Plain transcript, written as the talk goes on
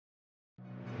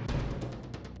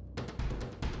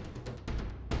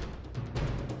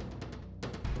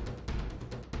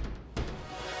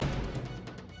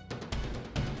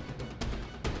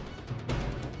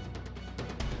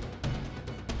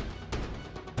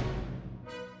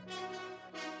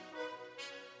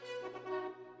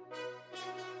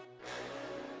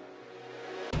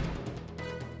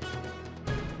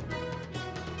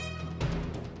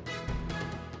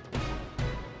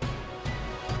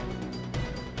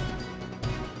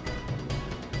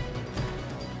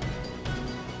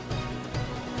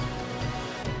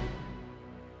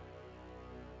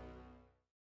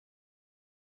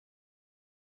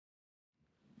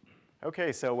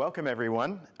Okay, so welcome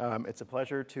everyone. It's a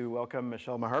pleasure to welcome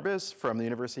Michel Maharbiz from the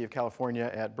University of California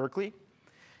at Berkeley.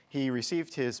 He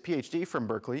received his PhD from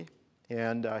Berkeley,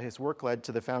 and his work led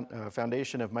to the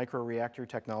foundation of microreactor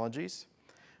technologies.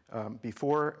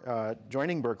 Before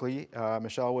joining Berkeley,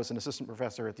 Michel was an assistant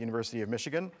professor at the University of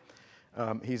Michigan.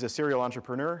 He's a serial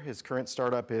entrepreneur. His current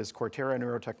startup is Cortera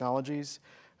Neurotechnologies,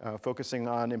 focusing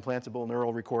on implantable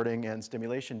neural recording and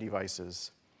stimulation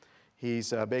devices.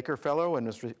 He's a Baker Fellow and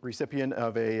was recipient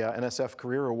of a NSF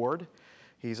Career Award.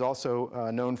 He's also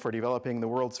known for developing the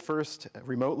world's first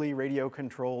remotely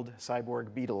radio-controlled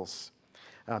cyborg beetles.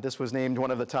 This was named one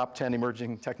of the top 10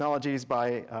 emerging technologies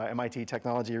by MIT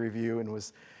Technology Review and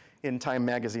was in Time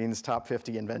Magazine's top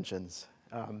 50 inventions.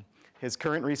 His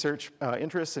current research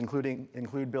interests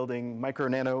include building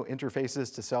micro-nano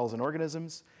interfaces to cells and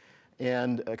organisms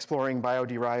and exploring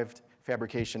bio-derived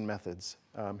fabrication methods.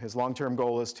 His long-term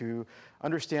goal is to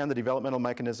understand the developmental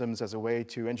mechanisms as a way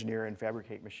to engineer and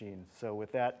fabricate machines. So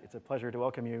with that, it's a pleasure to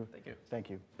welcome you. Thank you. Thank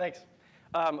you. Thanks.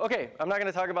 OK, I'm not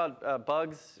going to talk about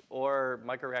bugs or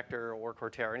microreactor or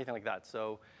Cortera or anything like that.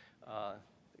 So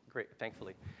great,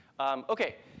 thankfully.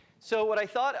 OK, so what I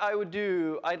thought I would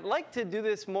do, I'd like to do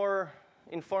this more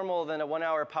informal than a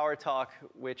 1-hour power talk,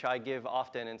 which I give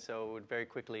often, and so it would very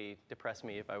quickly depress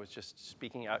me if I was just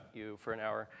speaking at you for an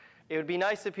hour. It would be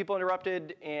nice if people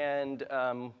interrupted and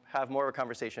have more of a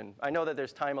conversation. I know that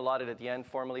there's time allotted at the end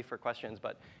formally for questions,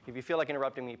 but if you feel like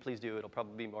interrupting me, please do. It'll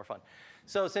probably be more fun.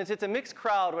 So since it's a mixed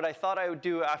crowd, what I thought I would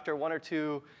do after 1 or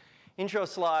 2 intro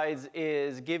slides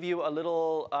is give you a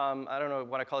little, I don't know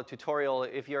what I call it, tutorial.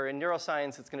 If you're in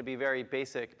neuroscience, it's going to be very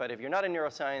basic. But if you're not in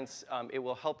neuroscience, it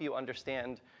will help you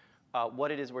understand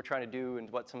what it is we're trying to do and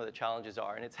what some of the challenges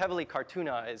are. And it's heavily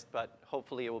cartoonized, but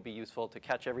hopefully it will be useful to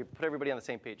put everybody on the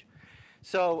same page.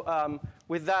 So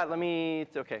with that,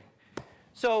 OK.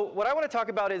 So what I want to talk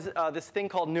about is this thing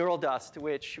called neural dust,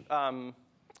 which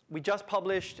we just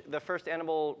published the first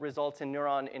animal results in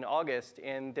Neuron in August.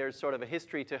 And there's sort of a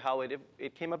history to how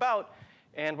it came about.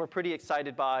 And we're pretty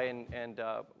excited by and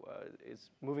is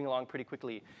moving along pretty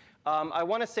quickly. I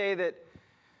want to say that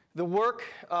the work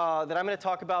that I'm going to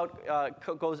talk about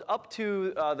goes up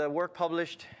to the work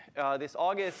published this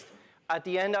August. At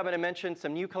the end, I'm going to mention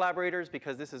some new collaborators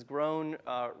because this has grown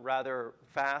rather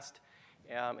fast.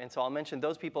 And so I'll mention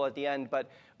those people at the end. But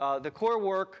the core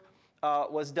work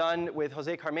was done with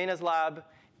Jose Carmena's lab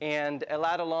and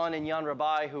Elad Alon and Jan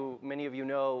Rabai, who many of you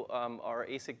know are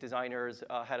ASIC designers,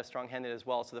 had a strong hand in it as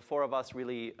well. So the 4 of us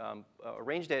really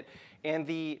arranged it. And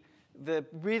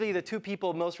really the 2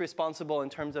 people most responsible in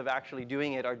terms of actually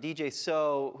doing it are DJ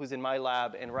So, who's in my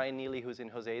lab, and Ryan Neely, who's in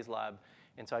Jose's lab.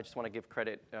 And so I just want to give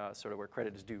credit sort of where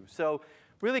credit is due. So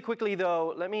really quickly,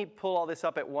 though, let me pull all this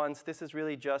up at once. This is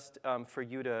really just for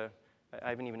you to – I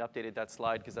haven't even updated that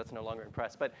slide because that's no longer in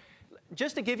press. But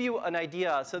just to give you an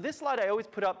idea, so this slide I always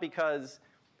put up because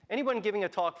anyone giving a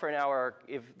talk for an hour,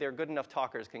 if they're good enough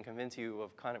talkers, can convince you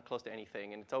of kind of close to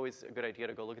anything. And it's always a good idea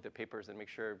to go look at the papers and make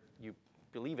sure you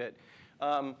believe it.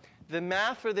 The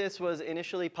math for this was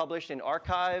initially published in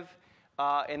Archive.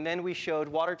 And then we showed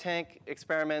water tank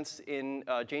experiments in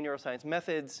J Neuroscience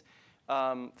Methods,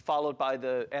 followed by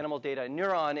the animal data in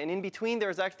Neuron. And in between,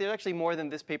 there's actually more than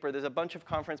this paper. There's a bunch of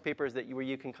conference papers where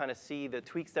you can kind of see the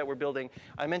tweaks that we're building.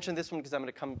 I mentioned this one because I'm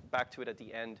going to come back to it at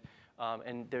the end.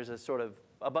 And there's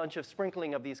a bunch of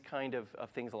sprinkling of these kind of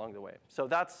things along the way. So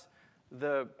that's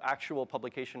the actual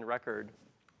publication record.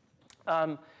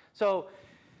 So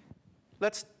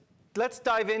let's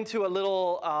dive into a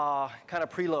little kind of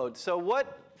preload. So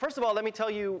first of all, let me tell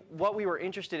you what we were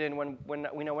interested in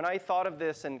when I thought of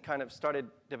this and kind of started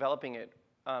developing it.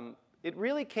 It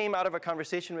really came out of a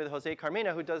conversation with Jose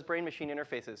Carmena, who does brain-machine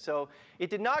interfaces. So it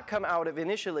did not come out of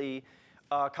initially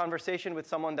a conversation with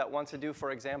someone that wants to do,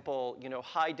 for example,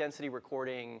 high-density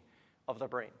recording of the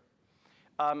brain.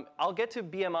 I'll get to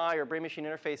BMI or brain-machine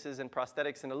interfaces and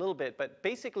prosthetics in a little bit. But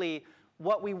basically,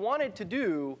 what we wanted to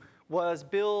do was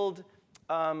build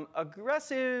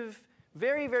aggressive,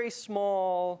 very, very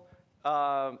small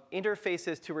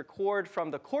interfaces to record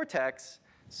from the cortex.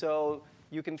 So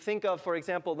you can think of, for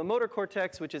example, the motor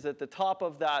cortex, which is at the top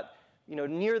of that,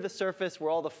 near the surface where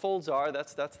all the folds are.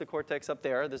 That's the cortex up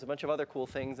there. There's a bunch of other cool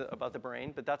things about the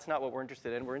brain, but that's not what we're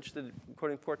interested in. We're interested in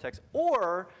recording the cortex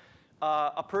or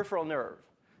a peripheral nerve.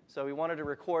 So we wanted to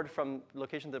record from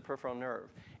locations of the peripheral nerve.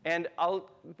 And I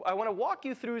want to walk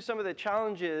you through some of the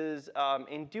challenges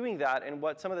in doing that and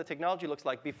what some of the technology looks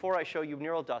like before I show you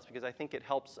neural dust, because I think it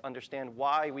helps understand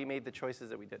why we made the choices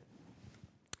that we did.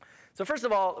 So first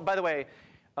of all, by the way,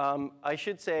 I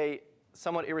should say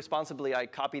somewhat irresponsibly, I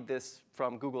copied this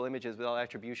from Google Images without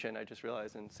attribution. I just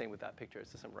realized, and same with that picture.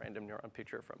 It's just some random neuron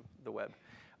picture from the web.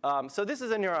 So this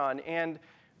is a neuron. And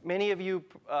many of you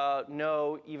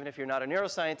know, even if you're not a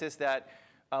neuroscientist, that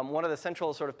one of the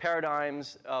central sort of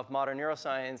paradigms of modern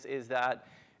neuroscience is that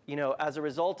as a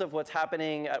result of what's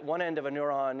happening at one end of a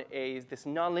neuron, this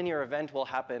nonlinear event will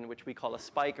happen, which we call a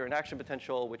spike or an action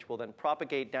potential, which will then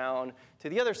propagate down to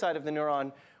the other side of the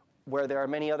neuron, where there are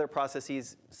many other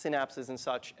processes, synapses and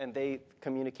such, and they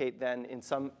communicate then in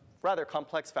some rather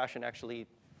complex fashion, actually,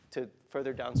 to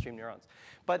further downstream neurons.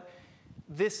 But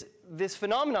this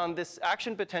phenomenon, this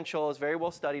action potential, is very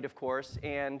well studied, of course,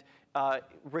 and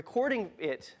recording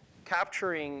it,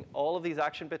 capturing all of these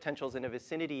action potentials in a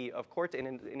vicinity of in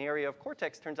an area of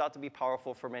cortex turns out to be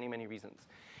powerful for many, many reasons.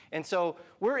 And so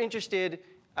we're interested,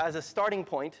 as a starting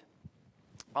point,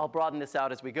 I'll broaden this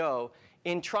out as we go,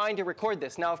 in trying to record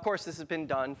this. Now, of course, this has been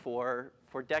done for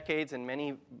decades, and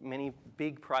many, many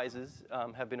big prizes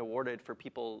have been awarded for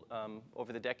people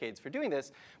over the decades for doing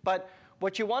this. But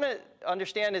what you want to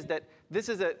understand is that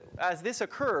as this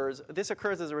occurs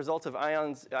as a result of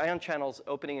ion channels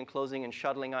opening and closing and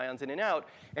shuttling ions in and out.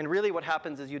 And really what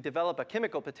happens is you develop a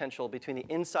chemical potential between the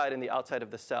inside and the outside of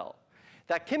the cell.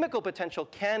 That chemical potential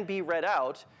can be read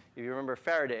out, if you remember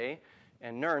Faraday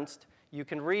and Nernst, you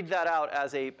can read that out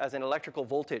as an electrical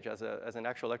voltage, as an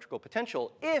actual electrical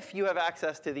potential, if you have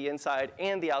access to the inside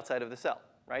and the outside of the cell,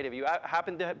 right? If you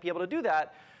happen to be able to do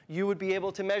that, you would be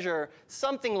able to measure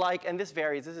something like, and this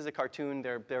varies, this is a cartoon,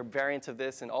 there are variants of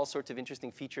this and all sorts of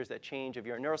interesting features that change if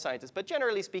you're a neuroscientist, but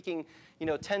generally speaking,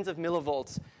 tens of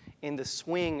millivolts in the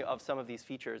swing of some of these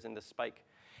features in the spike.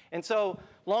 And so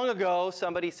long ago,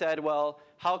 somebody said, well,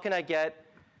 how can I get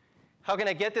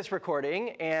this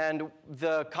recording? And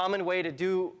the common way to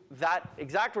do that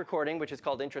exact recording, which is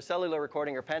called intracellular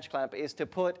recording or patch clamp, is to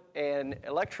put an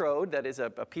electrode that is a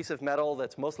piece of metal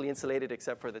that's mostly insulated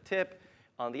except for the tip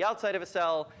on the outside of a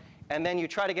cell. And then you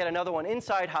try to get another one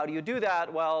inside. How do you do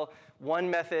that? Well, one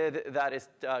method that is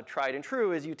tried and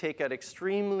true is you take an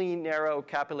extremely narrow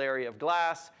capillary of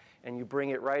glass and you bring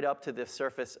it right up to the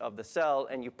surface of the cell,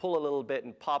 and you pull a little bit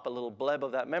and pop a little bleb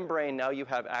of that membrane. Now you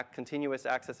have continuous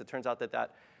access. It turns out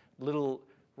that little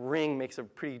ring makes a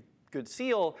pretty good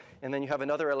seal, and then you have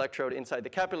another electrode inside the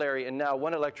capillary, and now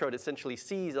one electrode essentially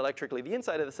sees electrically the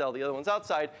inside of the cell, the other one's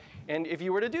outside. And if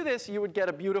you were to do this, you would get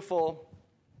a beautiful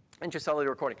intracellular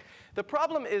recording. The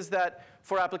problem is that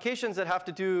for applications that have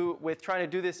to do with trying to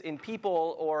do this in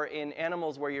people or in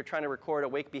animals where you're trying to record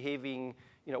awake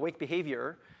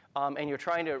behavior, and you're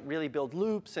trying to really build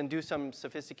loops and do some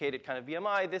sophisticated kind of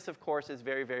BMI, this, of course, is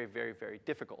very, very, very, very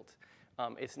difficult.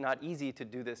 It's not easy to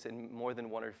do this in more than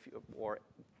or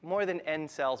more than n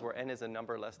cells, where n is a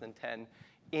number less than 10,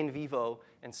 in vivo.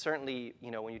 And certainly,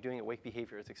 when you're doing awake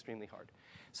behavior, it's extremely hard.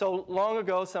 So long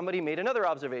ago, somebody made another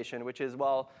observation, which is,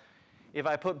 well, if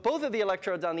I put both of the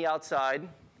electrodes on the outside,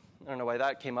 I don't know why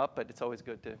that came up, but it's always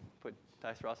good to put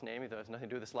Dice Ross' name, even though it has nothing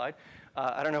to do with the slide.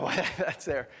 I don't know why that's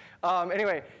there.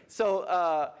 Anyway,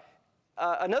 so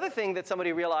another thing that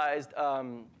somebody realized a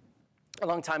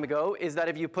long time ago is that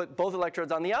if you put both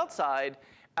electrodes on the outside,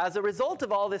 as a result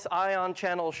of all this ion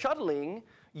channel shuttling,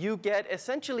 you get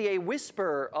essentially a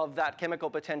whisper of that chemical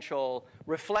potential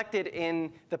reflected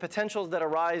in the potentials that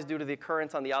arise due to the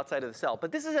occurrence on the outside of the cell.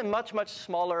 But this is a much, much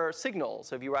smaller signal.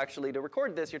 So if you were actually to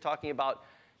record this, you're talking about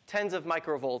tens of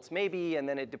microvolts maybe, and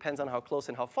then it depends on how close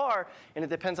and how far, and it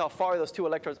depends how far those two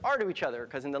electrodes are to each other,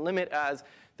 because in the limit as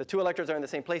the two electrodes are in the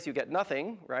same place, you get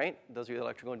nothing, right? Those are the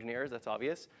electrical engineers, that's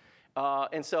obvious.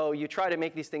 And so you try to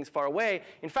make these things far away.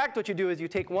 In fact, what you do is you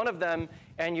take one of them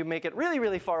and you make it really,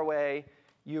 really far away.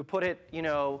 You put it,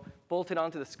 bolted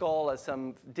onto the skull as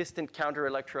some distant counter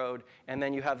electrode, and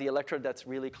then you have the electrode that's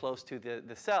really close to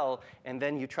the cell, and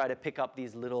then you try to pick up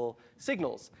these little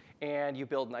signals. And you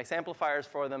build nice amplifiers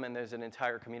for them, and there's an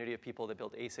entire community of people that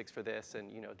build ASICs for this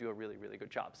and do a really, really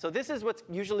good job. So this is what's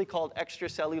usually called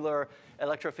extracellular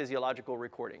electrophysiological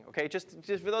recording. Okay, just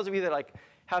for those of you that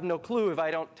have no clue, if I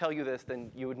don't tell you this,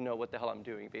 then you wouldn't know what the hell I'm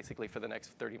doing basically for the next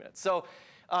 30 minutes. So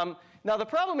now the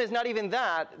problem is not even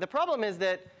that. The problem is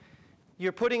that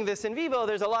you're putting this in vivo,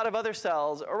 there's a lot of other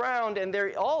cells around, and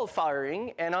they're all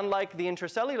firing. And unlike the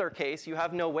intracellular case, you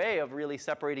have no way of really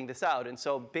separating this out. And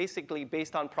so basically,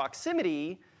 based on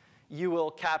proximity, you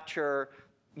will capture,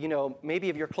 maybe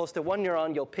if you're close to one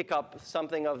neuron, you'll pick up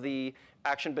something of the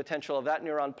action potential of that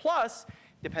neuron. Plus,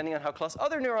 depending on how close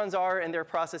other neurons are and their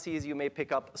processes, you may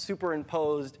pick up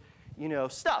superimposed,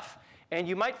 stuff. And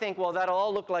you might think, well, that'll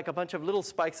all look like a bunch of little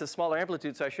spikes of smaller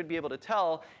amplitude, so I should be able to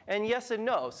tell. And yes and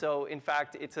no. So in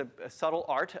fact, it's a subtle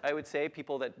art, I would say,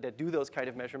 people that do those kind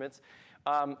of measurements.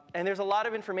 And there's a lot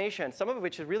of information, some of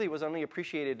which really was only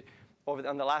appreciated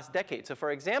on the last decade. So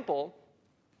for example,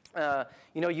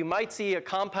 you might see a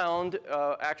compound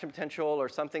action potential or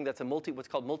something that's what's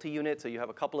called multi-unit. So you have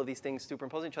a couple of these things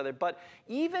superimposing each other. But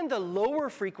even the lower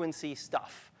frequency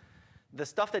stuff, the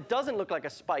stuff that doesn't look like a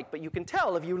spike, but you can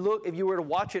tell if you were to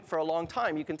watch it for a long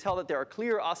time, you can tell that there are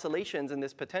clear oscillations in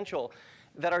this potential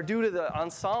that are due to the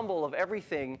ensemble of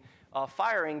everything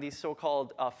firing these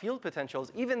so-called field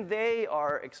potentials. Even they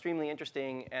are extremely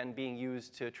interesting and being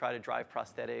used to try to drive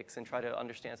prosthetics and try to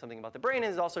understand something about the brain. And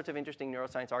there's all sorts of interesting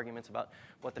neuroscience arguments about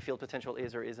what the field potential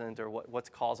is or isn't, or what's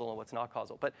causal and what's not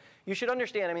causal. But you should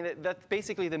understand, I mean, that's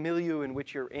basically the milieu in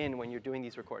which you're in when you're doing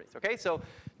these recordings. Okay, so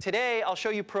today I'll show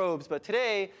you probes, but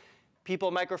today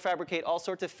people microfabricate all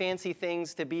sorts of fancy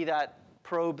things to be that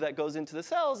probe that goes into the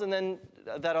cells, and then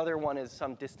that other one is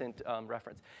some distant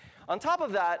reference. On top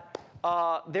of that,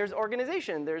 there's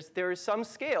organization. There is some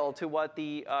scale to what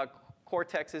the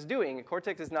cortex is doing. A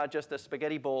cortex is not just a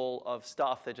spaghetti bowl of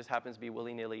stuff that just happens to be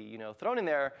willy-nilly thrown in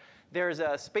there. There's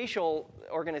a spatial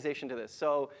organization to this.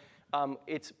 So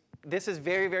this is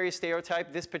very, very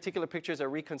stereotyped. This particular picture is a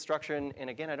reconstruction.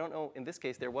 And again, I don't know, in this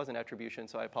case, there was an attribution,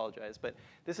 so I apologize. But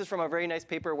this is from a very nice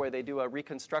paper where they do a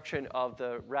reconstruction of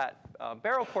the rat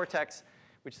barrel cortex,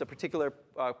 which is a particular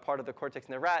part of the cortex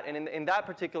in the rat. And in that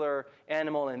particular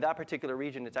animal, in that particular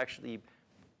region, it's actually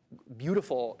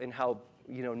beautiful in how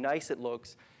nice it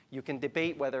looks. You can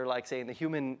debate whether, like, say, in the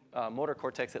human motor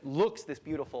cortex, it looks this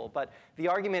beautiful. But the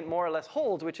argument more or less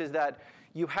holds, which is that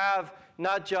you have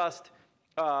not just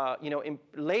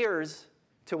layers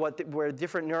to where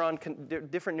different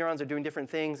neurons are doing different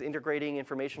things, integrating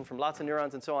information from lots of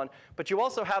neurons and so on, but you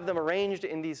also have them arranged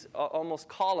in these almost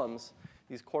columns,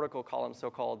 these cortical columns,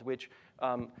 so-called, which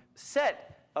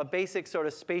set a basic sort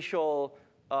of spatial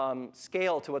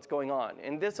scale to what's going on.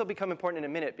 And this will become important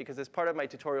in a minute, because as part of my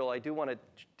tutorial, I do want to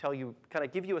tell you, kind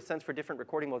of give you a sense for different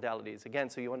recording modalities, again,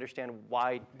 so you understand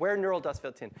where neural dust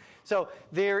fits in. So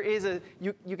there is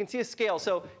you can see a scale.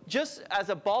 So just as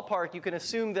a ballpark, you can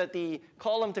assume that the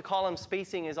column-to-column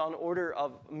spacing is on order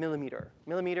of millimeter, 2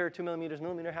 millimeters,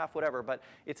 millimeter and a half, whatever. But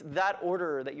it's that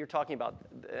order that you're talking about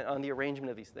on the arrangement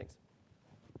of these things.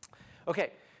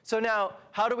 OK, so now,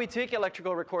 how do we take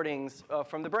electrical recordings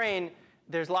from the brain?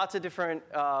 There's lots of different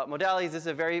modalities. This is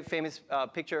a very famous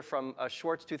picture from a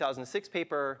Schwartz 2006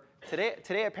 paper.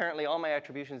 Today, apparently, all my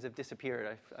attributions have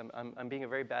disappeared. I'm being a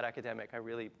very bad academic. I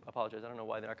really apologize. I don't know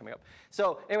why they're not coming up.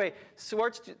 So anyway,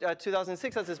 Schwartz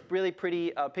 2006 has this really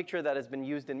pretty picture that has been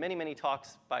used in many, many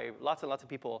talks by lots and lots of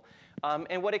people.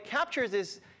 And what it captures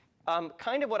is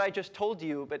kind of what I just told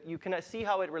you, but you can see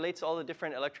how it relates to all the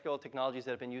different electrical technologies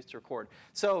that have been used to record.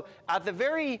 So at the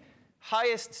very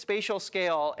highest spatial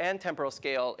scale and temporal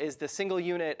scale is the single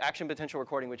unit action potential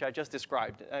recording, which I just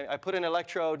described. I put an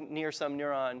electrode near some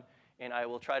neuron, and I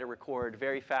will try to record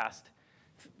very fast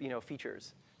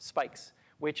features, spikes,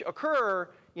 which occur,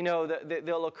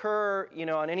 they'll occur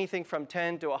on anything from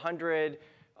 10 to 100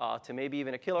 to maybe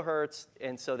even a kilohertz,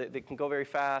 and so they can go very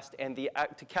fast. And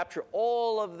to capture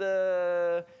all of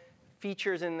the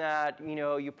features in that,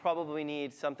 you probably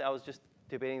need something. I was just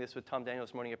debating this with Tom Daniel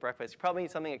this morning at breakfast. You probably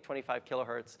need something like 25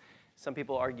 kilohertz. Some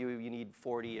people argue you need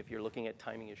 40 if you're looking at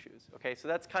timing issues. Okay, so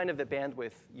that's kind of the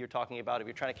bandwidth you're talking about if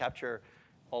you're trying to capture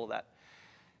all of that.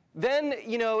 Then,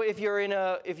 if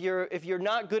you're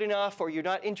not good enough or you're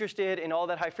not interested in all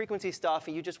that high frequency stuff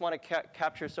and you just want to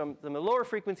capture some of the lower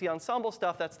frequency ensemble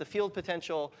stuff, that's the field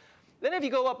potential. Then if you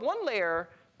go up one layer,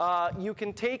 you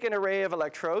can take an array of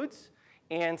electrodes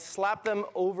and slap them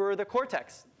over the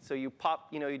cortex. So you pop,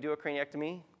 you do a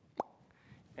craniectomy,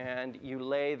 and you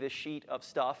lay this sheet of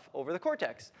stuff over the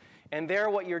cortex. And there,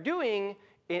 what you're doing,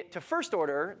 to first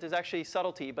order, there's actually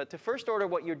subtlety, but to first order,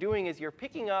 what you're doing is you're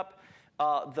picking up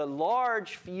the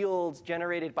large fields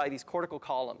generated by these cortical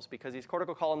columns, because these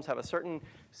cortical columns have a certain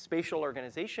spatial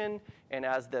organization. And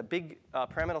as the big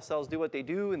pyramidal cells do what they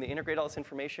do and they integrate all this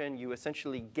information, you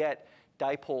essentially get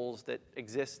dipoles that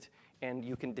exist, and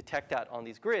you can detect that on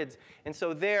these grids. And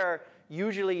so there,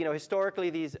 usually,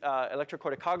 historically, these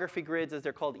electrocorticography grids, as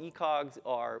they're called, ECOGs,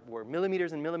 were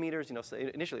millimeters and millimeters. So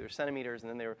initially, they were centimeters, and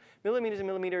then they were millimeters and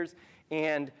millimeters.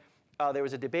 And there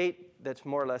was a debate that's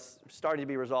more or less starting to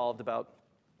be resolved about,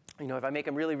 if I make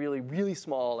them really, really, really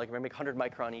small, like if I make 100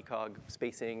 micron ECOG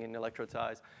spacing and electrode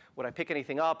size, would I pick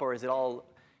anything up, or is it all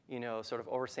sort of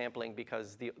oversampling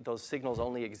because those signals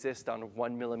only exist on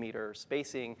 1 millimeter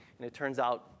spacing? And it turns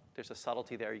out there's a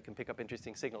subtlety there. You can pick up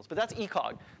interesting signals. But that's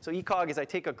ECOG. So ECOG is I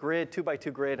take a grid,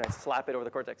 2x2 grid, and I slap it over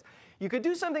the cortex. You could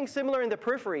do something similar in the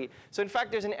periphery. So in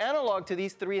fact, there's an analog to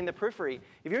these three in the periphery.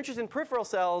 If you're interested in peripheral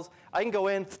cells, I can go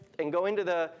in and go into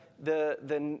the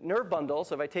nerve bundle.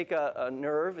 So if I take a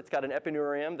nerve, it's got an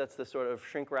epineurium. That's the sort of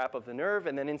shrink wrap of the nerve.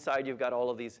 And then inside, you've got all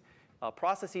of these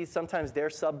processes. Sometimes they're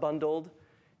sub-bundled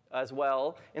as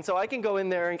well. And so I can go in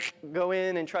there and go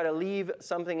in and try to leave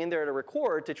something in there to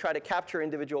record to try to capture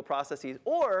individual processes.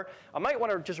 Or I might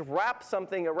want to just wrap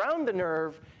something around the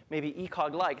nerve, maybe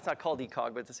ECOG-like. It's not called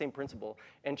ECOG, but it's the same principle,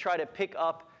 and try to pick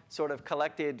up sort of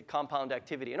collected compound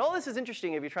activity. And all this is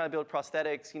interesting if you're trying to build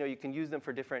prosthetics. You can use them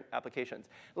for different applications.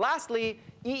 Lastly,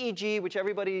 EEG, which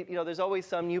everybody, there's always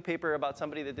some new paper about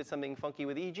somebody that did something funky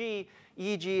with EEG.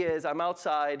 EEG is I'm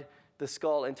outside the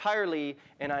skull entirely,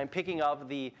 and I'm picking up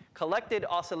the collected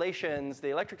oscillations, the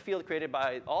electric field created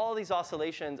by all these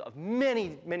oscillations of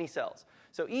many, many cells.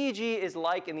 So EEG is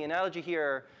like, in the analogy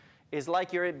here, is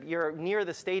like you're near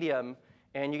the stadium,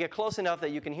 and you get close enough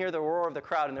that you can hear the roar of the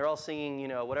crowd, and they're all singing,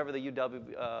 whatever the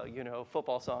UWEE,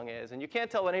 football song is. And you can't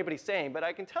tell what anybody's saying, but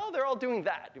I can tell they're all doing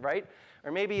that, right?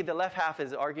 Or maybe the left half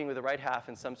is arguing with the right half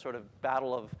in some sort of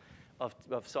battle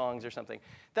of songs or something.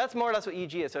 That's more or less what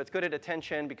EEG is. So it's good at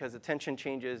attention because attention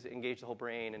changes engage the whole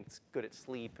brain, and it's good at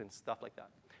sleep and stuff like that.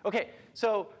 OK,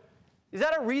 so is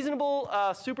that a reasonable,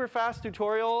 super fast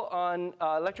tutorial on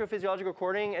electrophysiological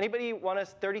recording? Anybody want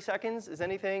us 30 seconds? Is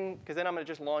anything? Because then I'm going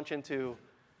to just launch into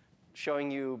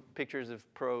showing you pictures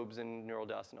of probes and neural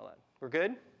dust and all that. We're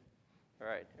good? All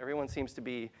right. Everyone seems to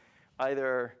be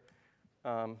either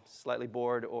slightly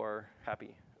bored or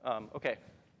happy. OK.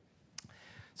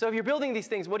 So if you're building these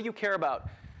things, what do you care about?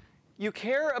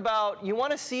 You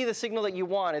want to see the signal that you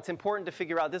want. It's important to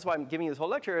figure out, this is why I'm giving you this whole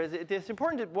lecture, it's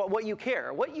important to what you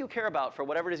care about for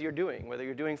whatever it is you're doing, whether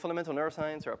you're doing fundamental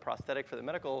neuroscience or a prosthetic for the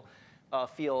medical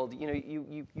field.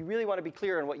 You really want to be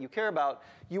clear on what you care about.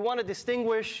 You want to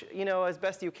distinguish as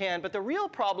best you can. But the real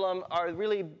problem are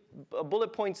really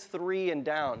bullet points 3 and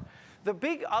down. The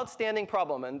big outstanding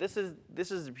problem, and this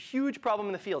is a huge problem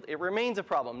in the field. It remains a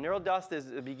problem. Neural dust is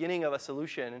the beginning of a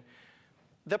solution.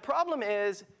 The problem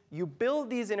is you build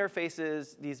these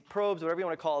interfaces, these probes, whatever you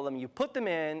want to call them, you put them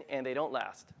in, and they don't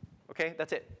last. OK?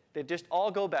 That's it. They just all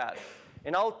go bad.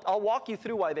 And I'll walk you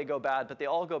through why they go bad, but they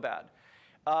all go bad.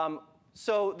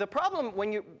 So the problem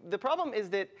is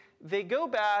that they go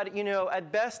bad,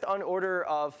 at best on order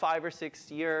of 5 or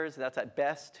 6 years. That's at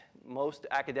best. Most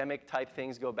academic type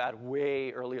things go bad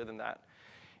way earlier than that.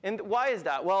 And why is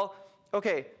that? Well,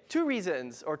 OK, 2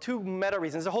 reasons, or 2 meta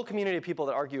reasons. There's a whole community of people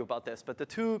that argue about this. But the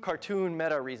 2 cartoon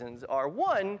meta reasons are,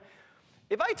 1,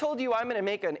 if I told you I'm going to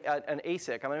make an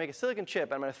ASIC, I'm going to make a silicon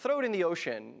chip, I'm going to throw it in the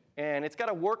ocean, and it's got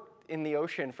to work in the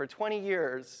ocean for 20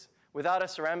 years without a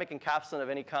ceramic encapsulant of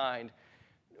any kind,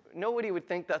 nobody would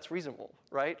think that's reasonable,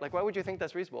 right? Like, why would you think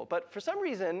that's reasonable? But for some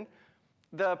reason,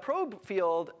 the probe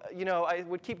field, I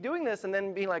would keep doing this and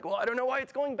then being like, well, I don't know why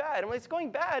it's going bad. Well, it's going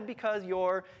bad because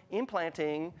you're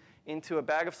implanting into a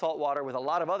bag of salt water with a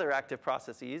lot of other active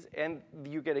processes, and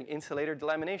you're getting insulator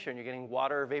delamination, you're getting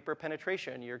water vapor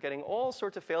penetration, you're getting all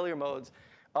sorts of failure modes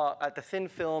at the thin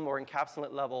film or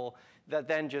encapsulant level that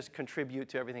then just contribute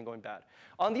to everything going bad.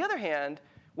 On the other hand,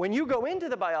 when you go into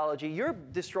the biology, you're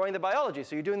destroying the biology,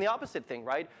 so you're doing the opposite thing,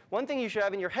 right? One thing you should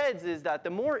have in your heads is that the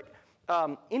more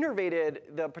innervated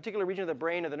the particular region of the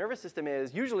brain or the nervous system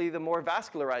is, usually the more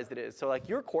vascularized it is. So like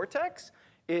your cortex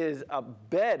is a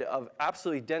bed of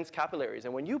absolutely dense capillaries.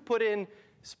 And when you put in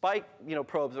spike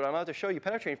probes, what I'm about to show you,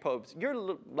 penetrating probes,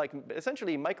 you're like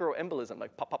essentially microembolism,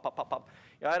 like pop, pop, pop, pop, pop.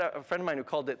 I had a friend of mine who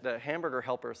called it the hamburger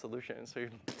helper solution. So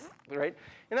right?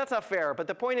 And that's not fair. But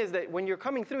the point is that when you're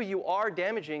coming through, you are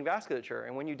damaging vasculature.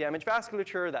 And when you damage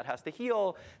vasculature, that has to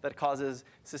heal. That causes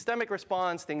systemic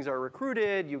response. Things are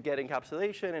recruited. You get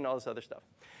encapsulation and all this other stuff.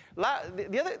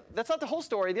 That's not the whole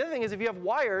story. The other thing is if you have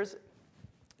wires,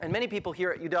 and many people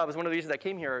here at UW, is one of the reasons I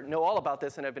came here, know all about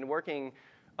this and have been working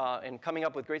and coming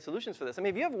up with great solutions for this. I mean,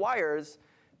 if you have wires,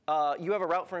 you have a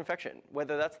route for infection,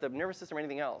 whether that's the nervous system or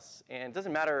anything else. And it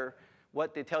doesn't matter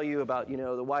what they tell you about,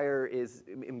 the wire is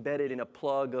embedded in a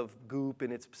plug of goop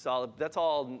and it's solid. That's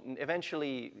all,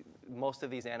 eventually, most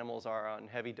of these animals are on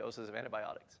heavy doses of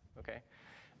antibiotics, OK?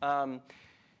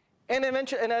 And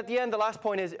at the end, the last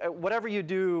point is, whatever you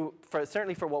do,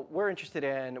 certainly for what we're interested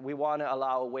in, we want to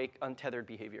allow awake, untethered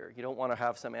behavior. You don't want to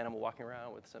have some animal walking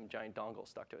around with some giant dongle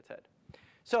stuck to its head.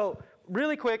 So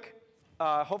really quick,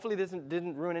 hopefully this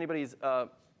didn't ruin anybody's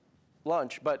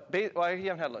lunch. But well, you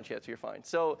haven't had lunch yet, so you're fine.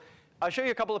 So I'll show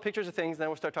you a couple of pictures of things, then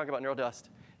we'll start talking about neural dust.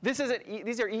 These are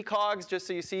ECOGs, just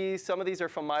so you see. Some of these are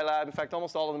from my lab. In fact,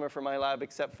 almost all of them are from my lab,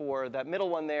 except for that middle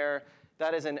one there.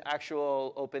 That is an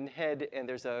actual open head, and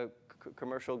there's a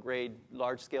commercial-grade,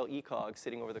 large-scale ECOG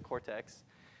sitting over the cortex.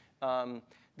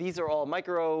 These are all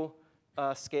micro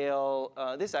scale.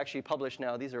 This is actually published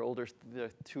now. These are older, they're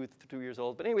two years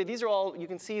old. But anyway, these are all, you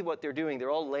can see what they're doing.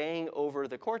 They're all laying over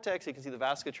the cortex. You can see the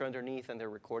vasculature underneath, and they're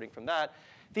recording from that.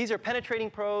 These are penetrating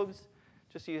probes,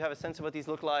 just so you have a sense of what these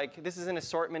look like. This is an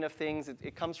assortment of things.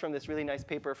 It comes from this really nice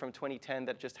paper from 2010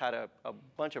 that just had a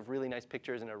bunch of really nice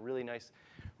pictures and a really nice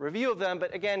review of them.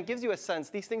 But again, gives you a sense.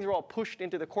 These things are all pushed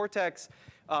into the cortex.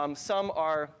 Some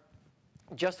are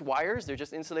just wires. They're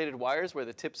just insulated wires where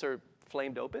the tips are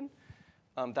flamed open.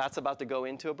 That's about to go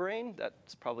into a brain.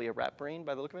 That's probably a rat brain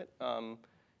by the look of it.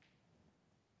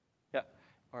 Yeah,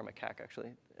 or a macaque,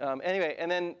 actually. Anyway,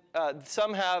 and then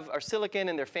some are silicon,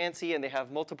 and they're fancy, and they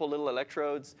have multiple little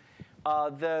electrodes.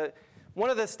 One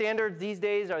of the standards these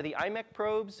days are the IMEC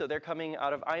probes. So they're coming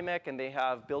out of IMEC, and they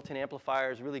have built-in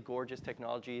amplifiers, really gorgeous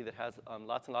technology that has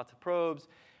lots and lots of probes.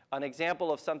 An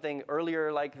example of something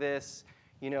earlier like this,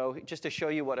 just to show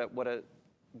you what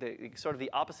sort of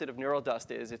the opposite of neural dust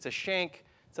is. It's a shank.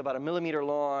 It's about 1 millimeter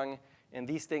long. And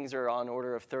these things are on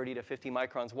order of 30 to 50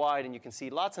 microns wide. And you can see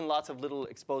lots and lots of little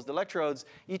exposed electrodes.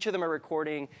 Each of them are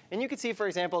recording. And you can see, for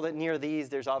example, that near these,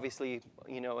 there's obviously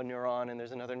a neuron. And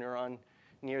there's another neuron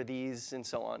near these, and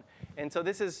so on. And so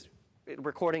this is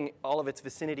recording all of its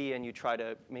vicinity. And you try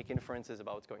to make inferences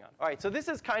about what's going on. All right, so this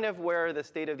is kind of where the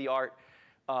state of the art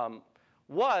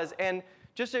was. And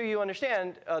just so you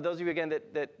understand, those of you, again,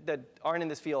 that aren't in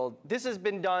this field, this has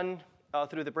been done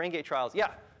through the BrainGate trials.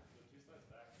 Yeah?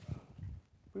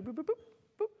 Boop, boop, boop, boop,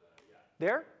 boop.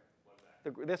 There?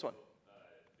 This one.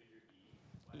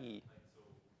 E.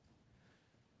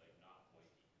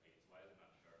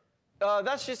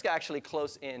 That's just actually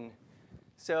close in.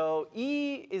 So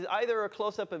E is either a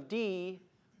close-up of D,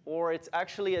 or it's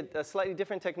actually a slightly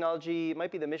different technology. It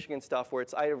might be the Michigan stuff, where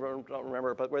I don't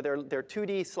remember, but where they're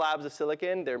 2D slabs of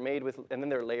silicon. They're made with, and then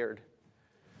they're layered.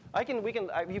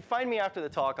 If you find me after the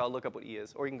talk, I'll look up what E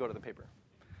is, or you can go to the paper.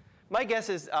 My guess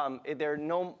is they're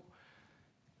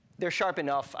sharp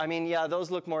enough. I mean, yeah, those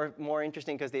look more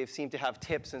interesting because they seem to have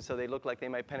tips, and so they look like they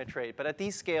might penetrate. But at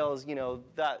these scales,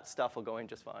 that stuff will go in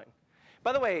just fine.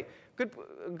 By the way,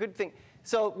 good thing.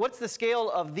 So what's the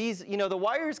scale of these? The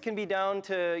wires can be down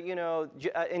to,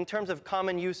 in terms of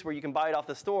common use where you can buy it off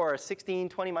the store, 16,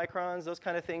 20 microns. Those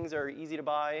kind of things are easy to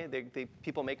buy.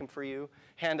 People make them for you,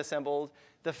 hand assembled.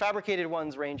 The fabricated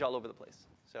ones range all over the place.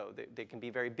 So they can be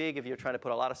very big if you're trying to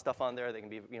put a lot of stuff on there. They can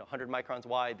be 100 microns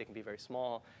wide. They can be very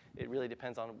small. It really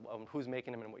depends on who's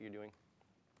making them and what you're doing.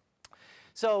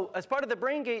 So as part of the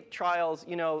BrainGate trials,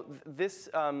 this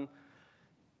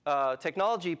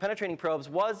technology, penetrating probes,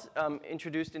 was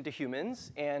introduced into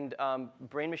humans, and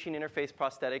brain-machine interface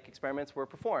prosthetic experiments were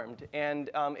performed. And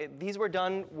these were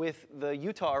done with the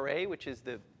Utah array, which is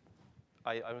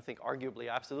I don't think arguably,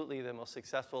 absolutely the most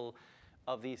successful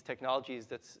of these technologies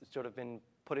that's sort of been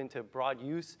put into broad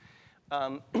use.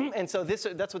 And so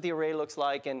that's what the array looks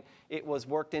like, and it was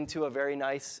worked into a very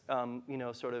nice,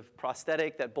 sort of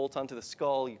prosthetic that bolts onto the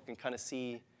skull. You can kind of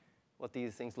see what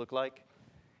these things look like.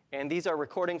 And these are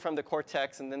recording from the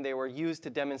cortex, and then they were used to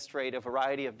demonstrate a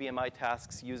variety of BMI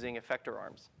tasks using effector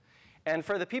arms. And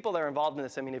for the people that are involved in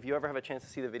this, I mean, if you ever have a chance to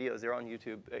see the videos, they're on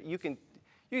YouTube. You can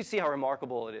see how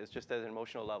remarkable it is, just at an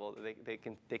emotional level. They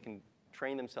can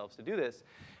train themselves to do this.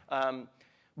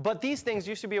 But these things,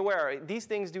 you should be aware, these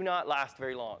things do not last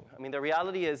very long. I mean, the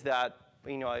reality is that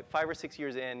 5 or 6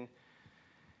 years in,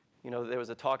 there was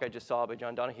a talk I just saw by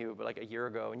John Donahue, but like a year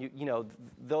ago, and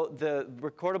the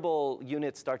recordable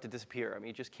units start to disappear. I mean,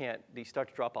 you just can't. They start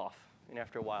to drop off, and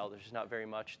after a while, there's just not very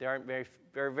much. There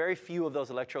are very few of those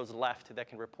electrodes left that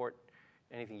can report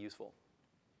anything useful.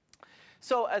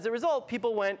 So as a result,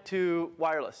 people went to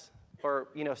wireless, or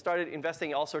started investing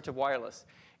in all sorts of wireless.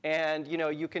 And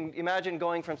you can imagine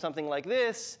going from something like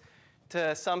this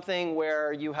to something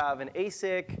where you have an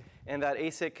ASIC, and that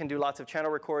ASIC can do lots of channel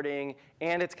recording,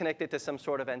 and it's connected to some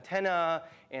sort of antenna,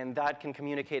 and that can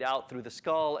communicate out through the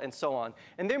skull, and so on.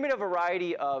 And there have been a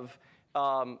variety of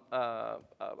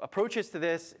approaches to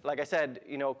this. Like I said,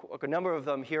 a number of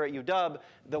them here at UW.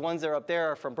 The ones that are up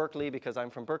there are from Berkeley, because I'm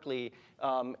from Berkeley.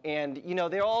 And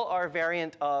they all are a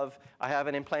variant of, I have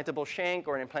an implantable shank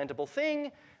or an implantable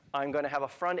thing. I'm going to have a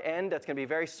front end that's going to be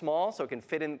very small, so it can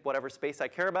fit in whatever space I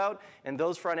care about. And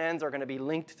those front ends are going to be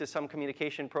linked to some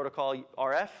communication protocol,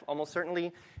 RF, almost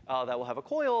certainly, that will have a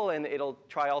coil, and it'll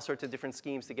try all sorts of different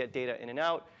schemes to get data in and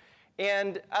out.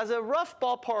 And as a rough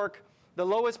ballpark, the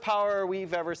lowest power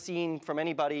we've ever seen from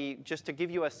anybody, just to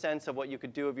give you a sense of what you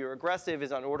could do if you're aggressive,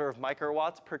 is on order of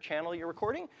microwatts per channel you're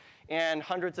recording, and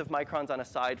hundreds of microns on a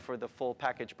side for the full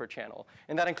package per channel.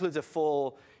 And that includes a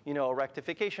full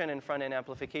rectification and front-end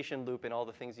amplification loop and all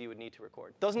the things you would need to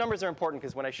record. Those numbers are important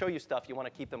because when I show you stuff, you want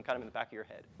to keep them kind of in the back of your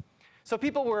head. So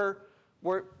people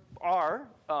are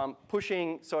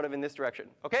pushing sort of in this direction.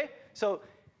 OK? So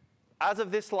as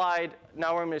of this slide,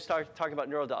 now we're going to start talking about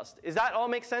neural dust. Does that all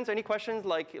make sense? Any questions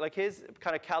like his,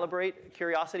 kind of calibrate,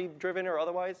 curiosity-driven or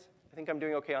otherwise? I think I'm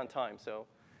doing OK on time. So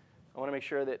I want to make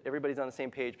sure that everybody's on the same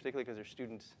page, particularly because they're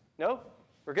students. No?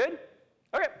 We're good?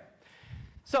 OK.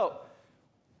 So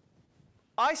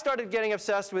I started getting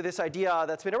obsessed with this idea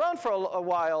that's been around for a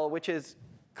while, which is,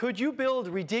 could you build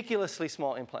ridiculously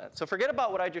small implants? So forget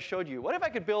about what I just showed you. What if I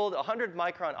could build a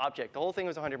 100-micron object? The whole thing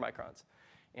was 100 microns.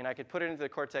 And I could put it into the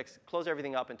cortex, close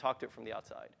everything up, and talk to it from the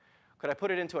outside. Could I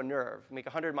put it into a nerve, make a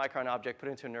 100-micron object, put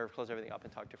it into a nerve, close everything up,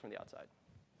 and talk to it from the outside?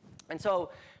 And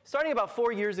so starting about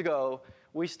 4 years ago,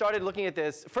 we started looking at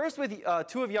this, first with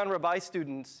 2 of Jan Rabai's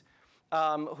students,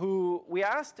 who we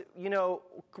asked,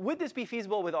 would this be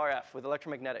feasible with RF, with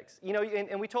electromagnetics?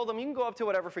 And we told them, you can go up to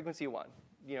whatever frequency you want,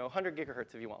 100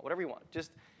 gigahertz if you want, whatever you want.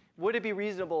 Just would it be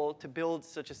reasonable to build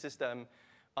such a system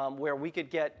where we could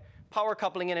get power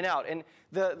coupling in and out? And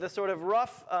the sort of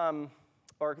rough,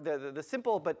 or the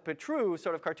simple but true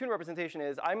sort of cartoon representation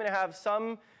is, I'm going to have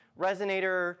some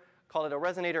resonator, call it a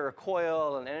resonator, a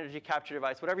coil, an energy capture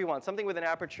device, whatever you want, something with an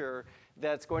aperture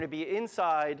that's going to be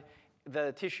inside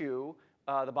the tissue,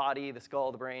 the body, the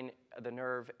skull, the brain, the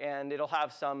nerve, and it'll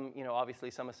have some, obviously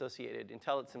some associated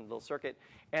some little circuit.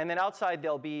 And then outside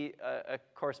there'll be a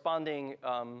corresponding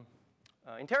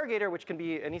interrogator, which can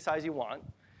be any size you want,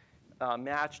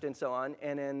 matched and so on,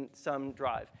 and then some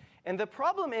drive. And the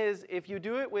problem is, if you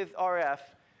do it with RF,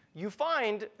 you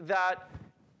find that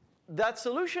that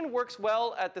solution works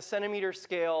well at the centimeter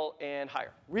scale and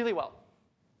higher, really well.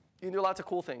 You can do lots of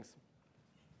cool things.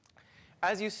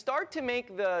 As you start to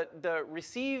make the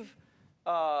receive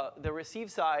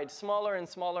side smaller and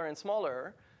smaller and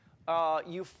smaller,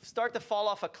 you start to fall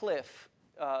off a cliff.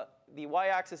 The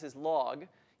y-axis is log.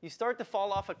 You start to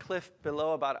fall off a cliff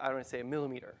below about, I don't want to say, a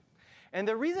millimeter. And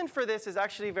the reason for this is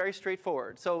actually very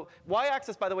straightforward. So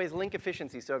y-axis, by the way, is link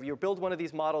efficiency. So if you build one of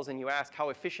these models and you ask, how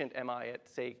efficient am I at,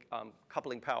 say,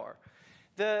 coupling power?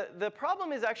 The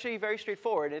problem is actually very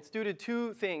straightforward. It's due to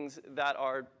 2 things that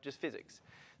are just physics.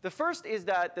 The first is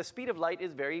that the speed of light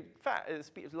is very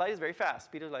fast. Light is very fast.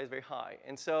 Speed of light is very high.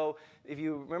 And so if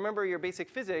you remember your basic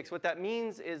physics, what that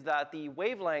means is that the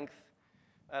wavelength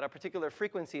at a particular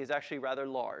frequency is actually rather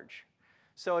large.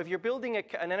 So if you're building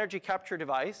an energy capture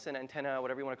device, an antenna,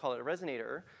 whatever you want to call it, a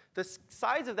resonator, the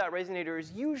size of that resonator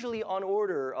is usually on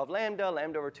order of lambda,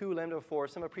 lambda over 2, lambda over 4,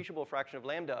 some appreciable fraction of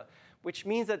lambda, which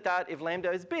means that if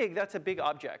lambda is big, that's a big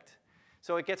object.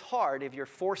 So it gets hard if you're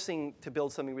forcing to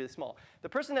build something really small. The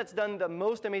person that's done the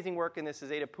most amazing work in this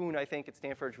is Ada Poon, I think, at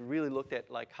Stanford, who really looked at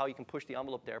how you can push the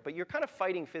envelope there. But you're kind of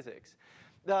fighting physics.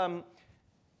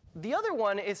 The other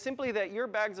one is simply that you're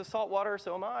bags of salt water,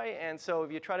 so am I. And so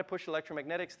if you try to push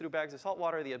electromagnetics through bags of salt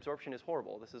water, the absorption is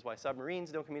horrible. This is why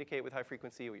submarines don't communicate with high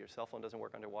frequency, or your cell phone doesn't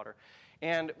work underwater.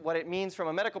 And what it means from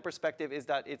a medical perspective is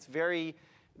that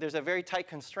there's a very tight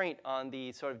constraint on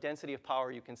the sort of density of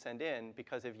power you can send in,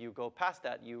 because if you go past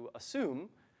that, you assume,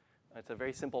 it's a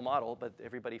very simple model, but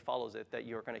everybody follows it, that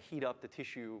you're going to heat up the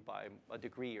tissue by a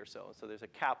degree or so. So there's a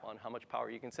cap on how much power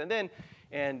you can send in.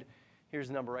 And here's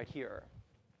the number right here.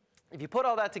 If you put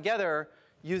all that together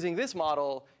using this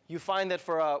model, you find that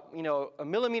for a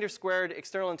millimeter squared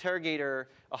external interrogator,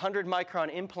 a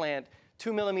 100-micron implant,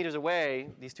 2 millimeters away,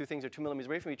 these 2 things are 2 millimeters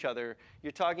away from each other,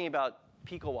 you're talking about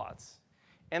picowatts.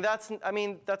 And that's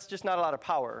just not a lot of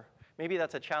power. Maybe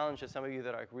that's a challenge to some of you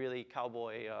that are really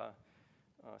cowboy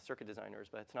circuit designers,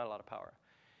 but it's not a lot of power.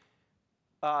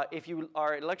 If you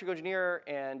are an electrical engineer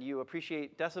and you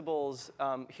appreciate decibels,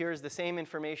 here's the same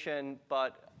information,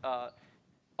 but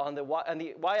on the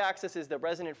y-axis is the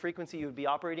resonant frequency you would be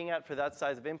operating at for that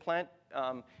size of implant.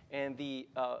 And the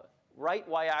right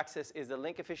y-axis is the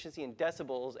link efficiency in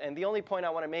decibels. And the only point I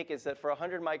want to make is that for a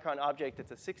 100-micron object, it's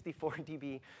a 64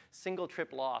 dB single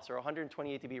trip loss, or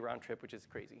 128 dB round trip, which is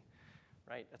crazy.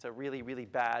 Right? That's a really, really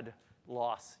bad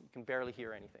loss. You can barely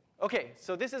hear anything. OK,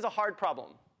 so this is a hard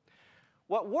problem.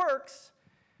 What works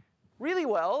really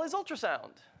well is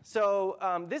ultrasound. So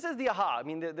this is the aha. I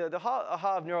mean, the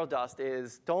aha of neural dust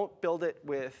is don't build it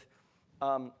with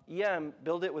EM,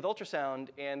 build it with ultrasound,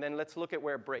 and then let's look at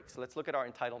where it breaks. Let's look at our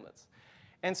entitlements.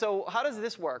 And so how does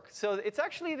this work? So it's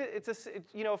actually,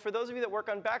 for those of you that work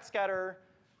on backscatter,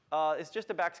 is just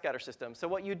a backscatter system. So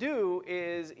what you do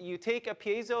is you take a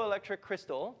piezoelectric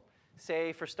crystal,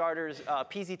 say for starters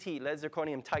PZT, lead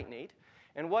zirconium titanate.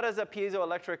 And what does a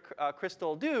piezoelectric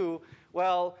crystal do?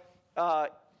 Well,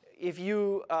 if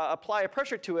you apply a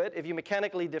pressure to it, if you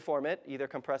mechanically deform it, either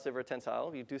compressive or tensile,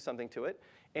 if you do something to it,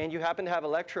 and you happen to have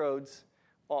electrodes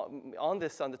on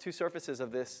the two surfaces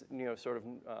of this, sort of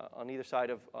on either side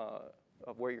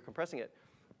of where you're compressing it,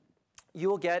 you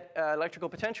will get electrical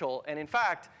potential. And in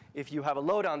fact, if you have a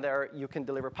load on there, you can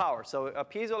deliver power. So a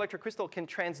piezoelectric crystal can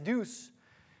transduce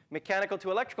mechanical to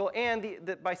electrical, and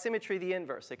by symmetry, the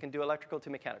inverse. It can do electrical to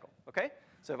mechanical, okay?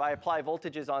 So if I apply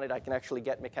voltages on it, I can actually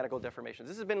get mechanical deformations.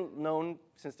 This has been known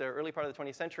since the early part of the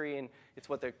 20th century, and it's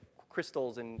what the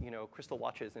crystals and crystal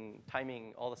watches and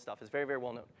timing, all this stuff is very, very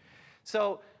well known.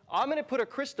 So I'm going to put a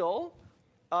crystal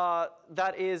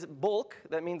that is bulk.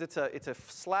 That means it's a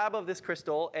slab of this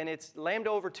crystal, and it's lambda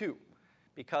over 2.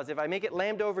 Because if I make it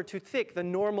lambda over 2 thick, the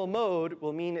normal mode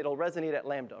will mean it'll resonate at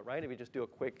lambda, right? If you just do a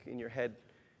quick, in your head,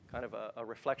 kind of a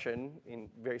reflection, in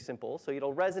very simple. So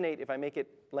it'll resonate if I make it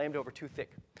lambda over 2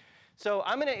 thick. So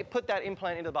I'm going to put that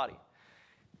implant into the body.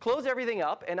 Close everything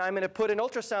up, and I'm going to put an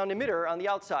ultrasound emitter on the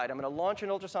outside. I'm going to launch an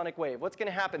ultrasonic wave. What's going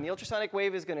to happen? The ultrasonic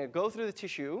wave is going to go through the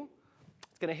tissue.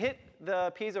 It's going to hit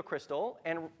the piezo crystal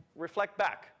and reflect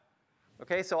back.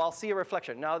 Okay, so I'll see a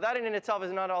reflection. Now, that in itself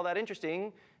is not all that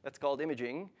interesting. That's called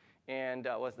imaging. And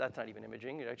that's not even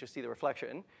imaging. I just see the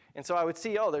reflection. And so I would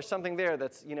see, oh, there's something there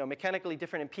that's mechanically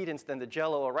different impedance than the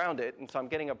jello around it. And so I'm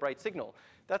getting a bright signal.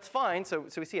 That's fine. So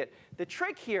we see it. The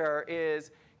trick here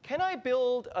is, can I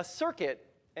build a circuit?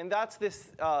 And that's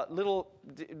this little,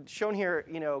 shown here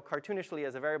cartoonishly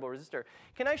as a variable resistor.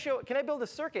 Can I build a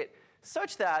circuit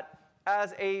such that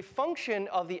as a function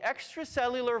of the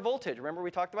extracellular voltage, remember we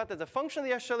talked about that, as a function of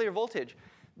the extracellular voltage,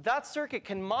 that circuit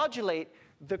can modulate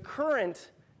the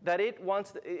current that it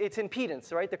wants, its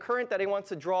impedance, right? The current that it wants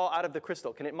to draw out of the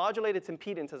crystal. Can it modulate its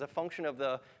impedance as a function of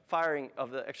the firing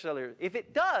of the extracellular? If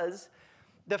it does,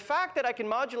 the fact that I can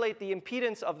modulate the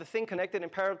impedance of the thing connected in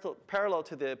parallel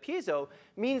to the piezo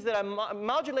means that I'm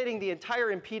modulating the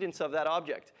entire impedance of that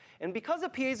object. And because a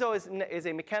piezo is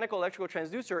a mechanical electrical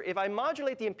transducer, if I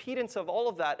modulate the impedance of all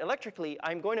of that electrically,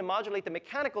 I'm going to modulate the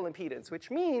mechanical impedance,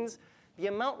 which means the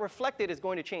amount reflected is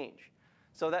going to change.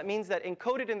 So that means that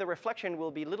encoded in the reflection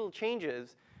will be little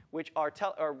changes which are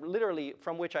literally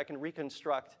from which I can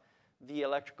reconstruct the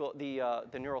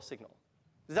neural signal.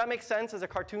 Does that make sense as a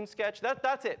cartoon sketch?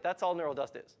 That's it. That's all neural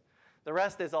dust is. The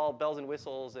rest is all bells and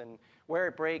whistles and where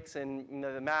it breaks and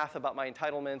the math about my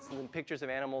entitlements and pictures of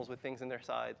animals with things in their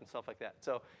sides and stuff like that.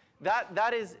 So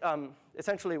that is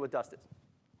essentially what dust is.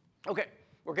 OK,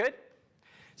 we're good?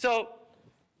 So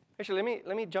actually,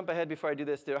 let me jump ahead before I do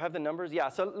this. Do I have the numbers? Yeah,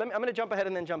 so I'm going to jump ahead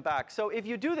and then jump back. So if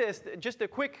you do this, just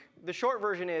the short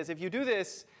version is, if you do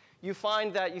this, you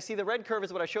find that you see the red curve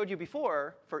is what I showed you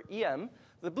before for EM.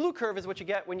 The blue curve is what you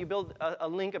get when you build a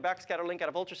backscatter link out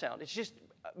of ultrasound. It's just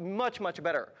much, much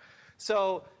better.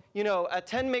 So at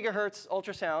 10 megahertz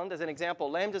ultrasound, as an example,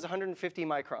 lambda is 150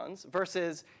 microns,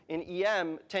 versus in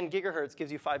EM, 10 gigahertz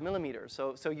gives you 5 millimeters.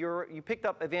 So you picked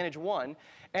up advantage 1.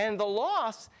 And the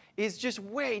loss is just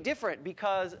way different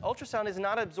because ultrasound is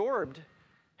not absorbed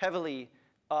heavily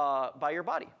by your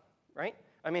body, right?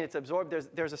 I mean, it's absorbed.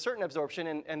 There's a certain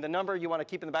absorption, and the number you want to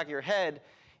keep in the back of your head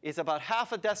is about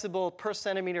half a decibel per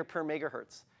centimeter per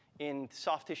megahertz in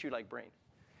soft tissue like brain.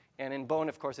 And in bone,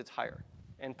 of course, it's higher.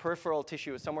 And peripheral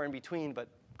tissue is somewhere in between, but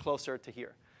closer to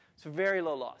here. So very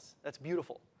low loss. That's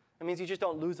beautiful. That means you just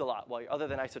don't lose a lot, other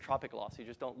than isotropic loss. You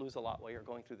just don't lose a lot while you're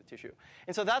going through the tissue.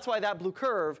 And so that's why that blue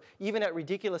curve, even at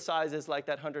ridiculous sizes like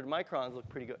that 100 microns, look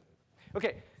pretty good.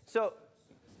 OK, so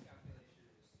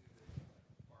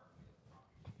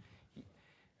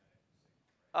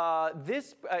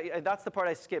that's the part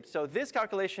I skipped. So this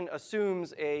calculation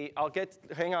assumes hang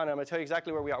on, I'm going to tell you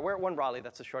exactly where we are. We're at 1 Raleigh.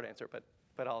 That's the short answer, but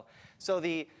I'll. So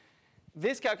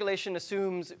this calculation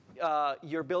assumes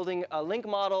you're building a link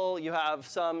model. You have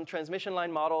some transmission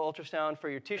line model ultrasound for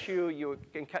your tissue.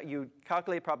 You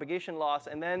calculate propagation loss.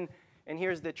 And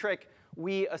here's the trick.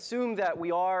 We assume that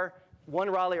we are 1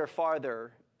 Raleigh or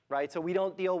farther, right? So we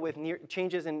don't deal with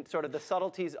changes in sort of the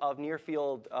subtleties of near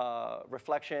field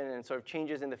reflection and sort of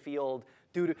changes in the field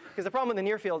because the problem with the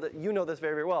near field, you know this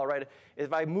very, very well, right?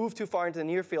 If I move too far into the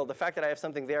near field, the fact that I have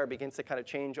something there begins to kind of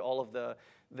change all of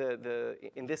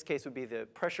in this case would be the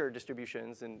pressure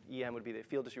distributions, and EM would be the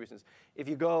field distributions. If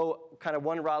you go kind of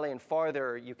 1 Raleigh and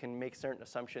farther, you can make certain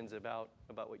assumptions about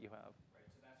what you have. Right,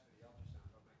 so that's for the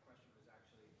ultrasound, but my question was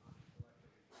actually on electromagnetic, I guess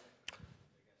is the red one.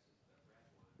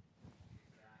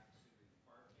 Is that assuming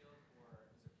far field, or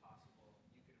is it possible,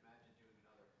 you can imagine doing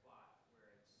another plot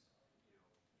where it's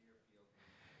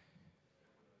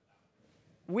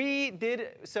We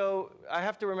did, so I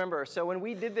have to remember, so when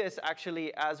we did this,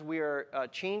 actually, as we're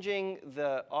changing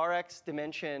the Rx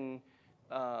dimension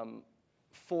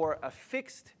for a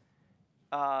fixed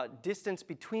distance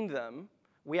between them,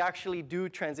 we actually do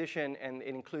transition, and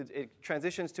it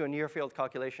transitions to a near field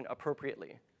calculation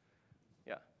appropriately.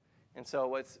 Yeah. And so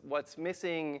what's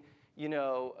missing,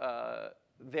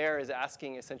 there is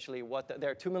asking essentially what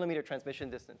their 2 millimeter transmission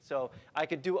distance. So I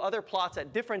could do other plots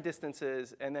at different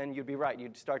distances, and then you'd be right.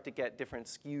 You'd start to get different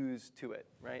skews to it,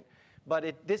 right?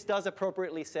 But this does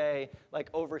appropriately say,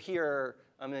 like over here,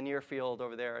 I'm in the near field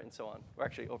over there, and so on. Or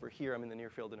actually, over here, I'm in the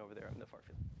near field, and over there, I'm in the far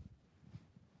field.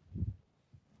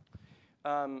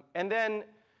 And then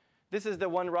this is the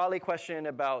one Raleigh question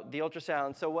about the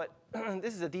ultrasound. So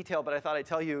this is a detail, but I thought I'd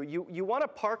tell you. You want to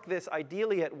park this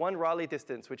ideally at 1 Raleigh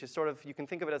distance, which is sort of, you can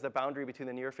think of it as the boundary between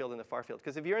the near field and the far field.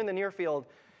 Because if you're in the near field,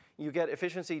 you get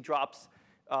efficiency drops,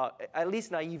 at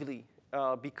least naively,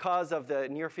 because of the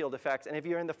near field effects. And if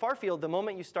you're in the far field, the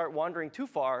moment you start wandering too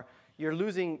far, you're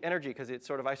losing energy because it's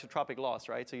sort of isotropic loss,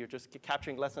 right? So you're just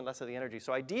capturing less and less of the energy.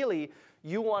 So ideally,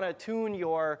 you want to tune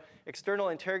your external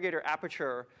interrogator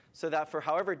aperture so that for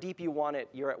however deep you want it,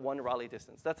 you're at 1 Raleigh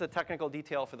distance. That's a technical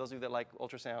detail for those of you that like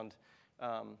ultrasound.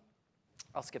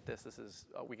 I'll skip this.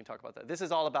 We can talk about that. This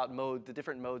is all about the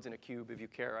different modes in a cube. If you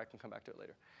care, I can come back to it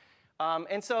later.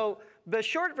 And so the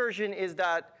short version is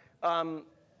that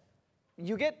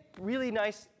you get really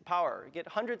nice power. You get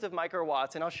hundreds of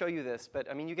microwatts, and I'll show you this. But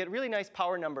I mean, you get really nice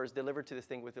power numbers delivered to this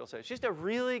thing with ultrasound. It's just a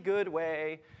really good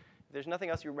way. There's nothing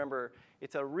else you remember.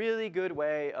 It's a really good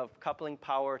way of coupling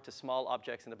power to small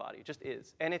objects in the body. It just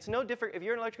is. And it's no different. If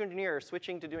you're an electrical engineer,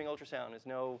 switching to doing ultrasound is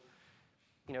no,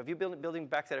 if you've been building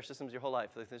backscatter systems your whole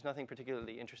life, there's nothing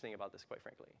particularly interesting about this, quite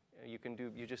frankly.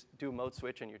 You just do a mode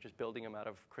switch, and you're just building them out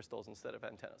of crystals instead of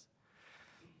antennas.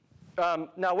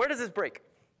 Now, where does this break?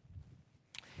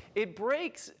 It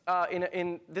breaks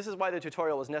this is why the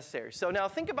tutorial was necessary. So now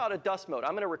think about a dust mode.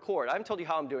 I'm going to record. I haven't told you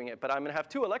how I'm doing it, but I'm going to have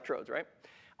 2 electrodes, right?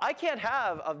 I can't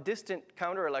have a distant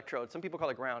counter electrode. Some people call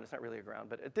it ground. It's not really a ground,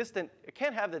 but it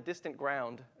can't have the distant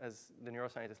ground, as the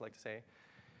neuroscientists like to say.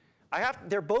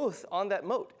 They're both on that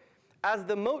moat. As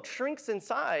the moat shrinks in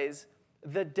size,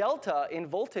 the delta in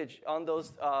voltage on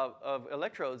those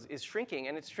electrodes is shrinking,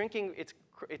 and it's shrinking. It's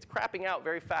crapping out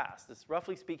very fast. It's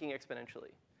roughly speaking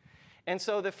exponentially. And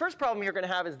so the first problem you're going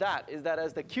to have is that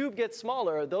as the cube gets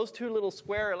smaller, those 2 little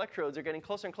square electrodes are getting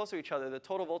closer and closer to each other. The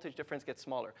total voltage difference gets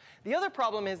smaller. The other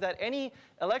problem is that any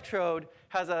electrode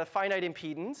has a finite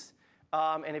impedance.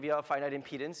 And if you have a finite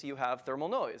impedance, you have thermal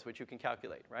noise, which you can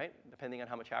calculate, right? Depending on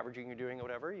how much averaging you're doing or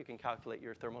whatever, you can calculate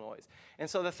your thermal noise. And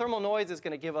so the thermal noise is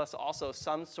going to give us also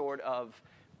some sort of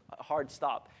hard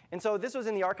stop. And so this was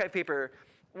in the archive paper.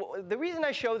 Well, the reason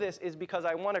I show this is because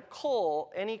I want to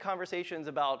cull any conversations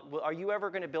about, well, are you ever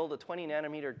going to build a 20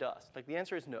 nanometer dust? Like, the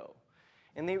answer is no.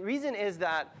 And the reason is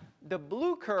that the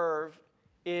blue curve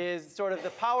is sort of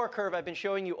the power curve I've been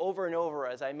showing you over and over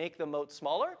as I make the moat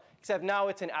smaller, except now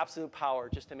it's in absolute power,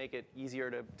 just to make it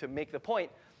easier to make the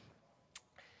point.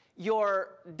 Your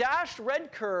dashed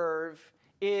red curve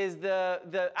is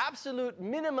the absolute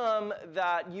minimum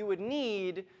that you would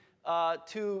need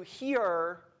to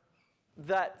hear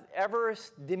that ever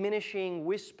diminishing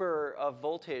whisper of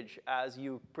voltage as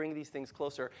you bring these things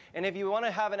closer. And if you want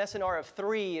to have an SNR of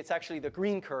 3, it's actually the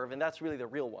green curve, and that's really the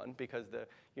real one, because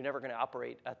you're never going to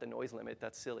operate at the noise limit.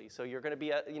 That's silly. So you're going to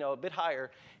be at, a bit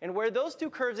higher. And where those 2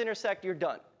 curves intersect, you're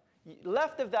done.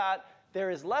 Left of that, there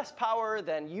is less power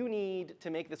than you need to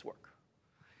make this work.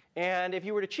 And if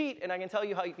you were to cheat, and I can tell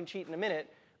you how you can cheat in a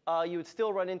minute, you would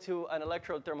still run into an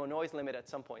electrode thermal noise limit at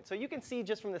some point. So you can see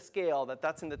just from the scale that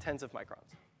that's in the tens of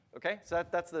microns. Okay? So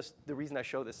that's the reason I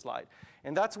show this slide.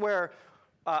 And that's where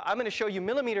I'm going to show you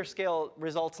millimeter scale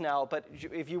results now. But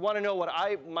if you want to know what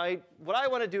I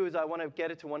want to do is I want to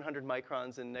get it to 100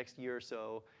 microns in the next year or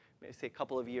so. Maybe say a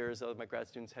couple of years, my grad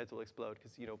students' heads will explode.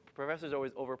 Because professors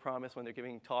always overpromise when they're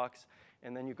giving talks.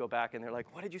 And then you go back, and they're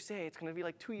like, what did you say? It's going to be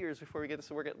like 2 years before we get this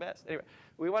to work at best. Anyway,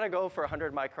 we want to go for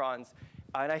 100 microns.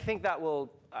 And I think that'll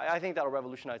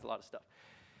revolutionize a lot of stuff.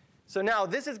 So now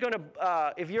this is going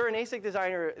to, if you're an ASIC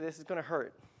designer, this is going to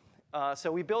hurt.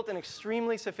 So we built an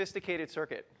extremely sophisticated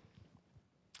circuit.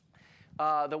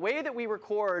 The way that we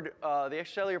record the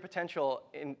extracellular potential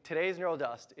in today's neural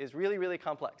dust is really, really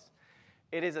complex.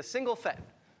 It is a single FET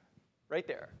right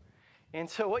there. And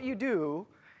so what you do,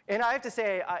 and I have to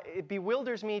say, it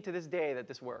bewilders me to this day that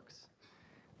this works.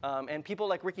 And people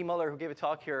like Ricky Muller, who gave a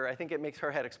talk here, I think it makes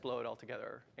her head explode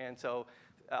altogether. And so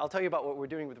I'll tell you about what we're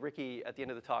doing with Ricky at the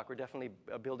end of the talk. We're definitely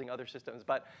building other systems.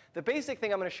 But the basic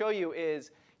thing I'm going to show you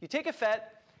is you take a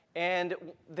FET, And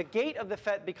the gate of the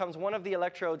FET becomes one of the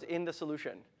electrodes in the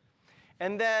solution.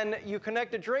 And then you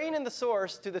connect the drain and the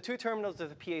source to the 2 terminals of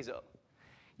the piezo.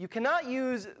 You cannot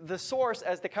use the source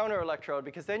as the counter electrode,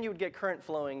 because then you would get current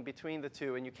flowing between the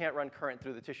two, and you can't run current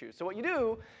through the tissue. So what you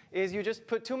do is you just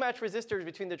put 2 match resistors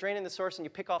between the drain and the source, and you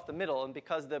pick off the middle. And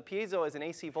because the piezo is an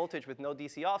AC voltage with no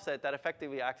DC offset, that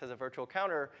effectively acts as a virtual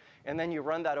counter. And then you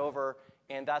run that over,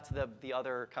 and that's the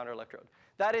other counter electrode.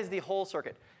 That is the whole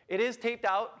circuit. It is taped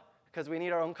out, because we need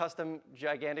our own custom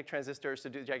gigantic transistors to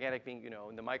do gigantic being,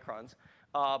 in the microns.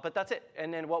 But that's it.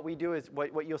 And then what we do is,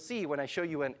 what you'll see when I show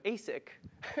you an ASIC,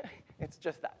 it's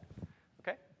just that,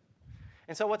 OK?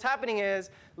 And so what's happening is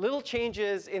little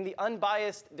changes in the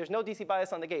unbiased, there's no DC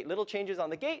bias on the gate. Little changes on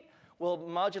the gate will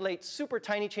modulate super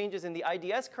tiny changes in the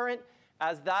IDS current.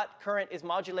 As that current is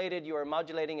modulated, you are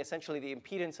modulating essentially the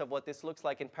impedance of what this looks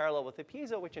like in parallel with the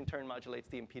piezo, which in turn modulates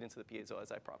the impedance of the piezo,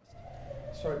 as I promised.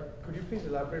 Sorry, could you please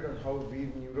elaborate on how V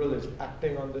neural is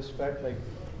acting on this FET?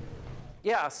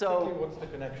 Yeah, so what's the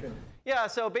connection? Yeah,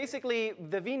 so basically,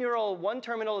 the V neural, one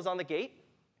terminal is on the gate,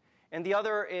 and the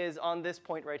other is on this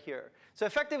point right here. So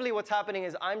effectively, what's happening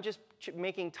is I'm just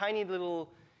making tiny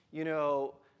little,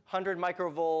 100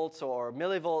 microvolts or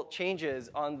millivolt changes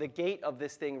on the gate of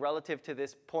this thing relative to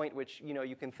this point, which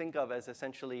you can think of as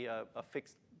essentially a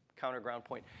fixed counter ground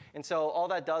point. And so all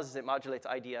that does is it modulates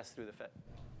IDS through the FET.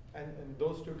 And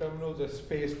those 2 terminals are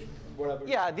spaced, whatever?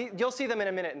 Yeah, you'll see them in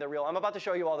a minute in the real. I'm about to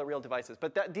show you all the real devices.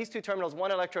 But these 2 terminals, one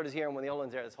electrode is here, and when the other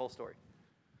one's there, this whole story.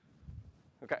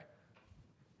 OK,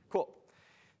 cool.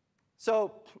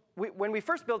 So when we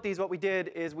first built these, what we did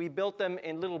is we built them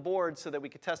in little boards so that we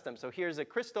could test them. So here's a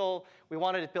crystal. We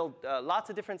wanted to build lots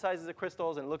of different sizes of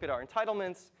crystals and look at our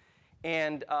entitlements.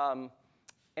 And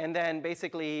then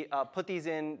basically put these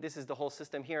in. This is the whole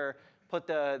system here. Put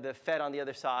the FET on the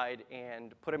other side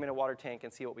and put them in a water tank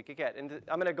and see what we could get. And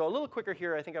I'm going to go a little quicker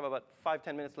here. I think I have about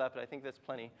 5-10 minutes left, but I think that's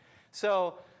plenty.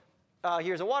 So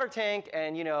here's a water tank,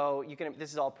 and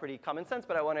this is all pretty common sense,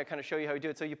 but I want to kind of show you how we do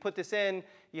it. So you put this in.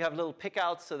 You have little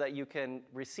pickouts so that you can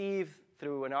receive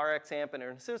through an RX amp and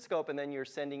an oscilloscope, and then you're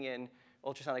sending in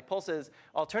ultrasonic pulses.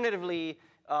 Alternatively,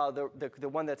 the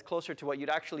one that's closer to what you'd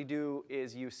actually do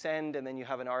is you send, and then you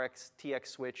have an RX TX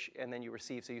switch, and then you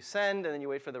receive. So you send, and then you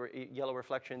wait for the yellow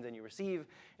reflections, and you receive.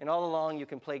 And all along, you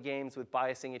can play games with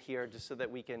biasing it here just so that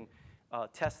we can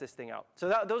test this thing out.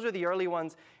 So those are the early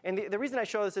ones. And the reason I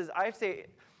show this is I say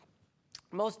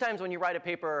most times when you write a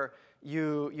paper,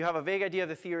 you have a vague idea of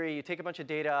the theory, you take a bunch of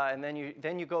data, and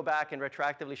then you go back and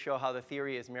retroactively show how the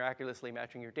theory is miraculously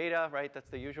matching your data, right? That's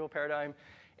the usual paradigm.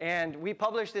 And we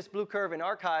published this blue curve in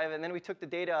arXiv, and then we took the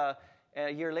data a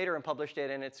year later and published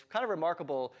it, and it's kind of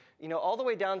remarkable, all the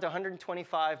way down to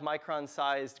 125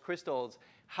 micron-sized crystals,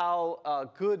 how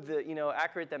good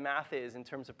accurate the math is in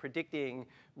terms of predicting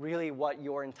really what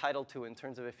you're entitled to in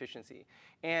terms of efficiency.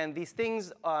 And these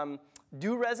things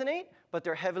do resonate, but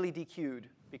they're heavily DQ'd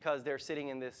because they're sitting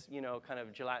in this kind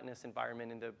of gelatinous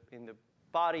environment in the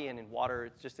body and in water.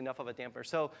 It's just enough of a dampener.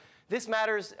 So this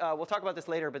matters. We'll talk about this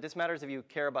later, but this matters if you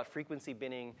care about frequency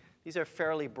binning. These are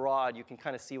fairly broad. You can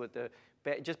kind of see what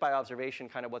just by observation,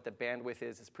 kind of what the bandwidth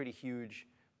is. It's pretty huge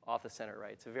off the center,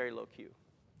 right? It's a very low Q.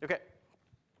 OK.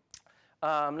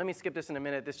 Let me skip this in a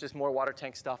minute. This is just more water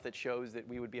tank stuff that shows that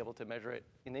we would be able to measure it.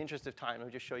 In the interest of time, let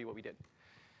me just show you what we did.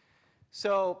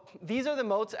 So these are the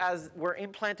motes as were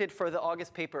implanted for the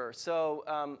August paper.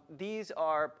 So these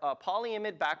are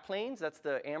polyimide backplanes. That's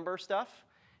the amber stuff.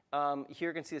 Here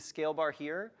you can see the scale bar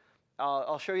here.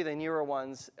 I'll show you the nearer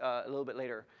ones a little bit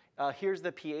later. Here's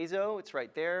the piezo. It's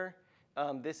right there.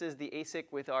 This is the ASIC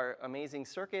with our amazing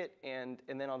circuit. And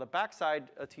then on the back side,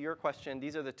 to your question,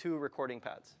 these are the 2 recording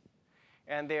pads.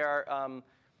 And they are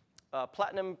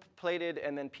platinum plated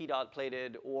and then P-dot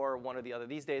plated, or one or the other.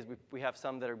 These days, we have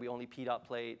some that we only P-dot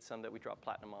plate, some that we drop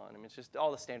platinum on. I mean, it's just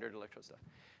all the standard electrode stuff.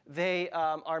 They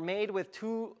are made with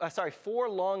 4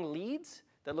 long leads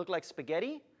that look like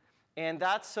spaghetti. And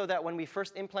that's so that when we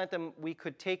first implant them, we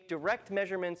could take direct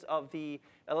measurements of the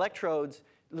electrodes,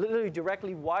 literally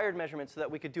directly wired measurements, so that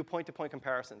we could do point-to-point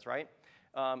comparisons, right?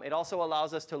 It also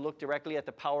allows us to look directly at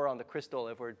the power on the crystal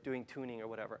if we're doing tuning or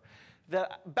whatever. The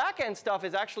back-end stuff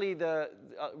is actually a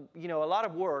lot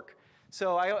of work.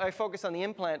 So I focus on the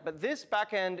implant. But this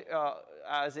back-end,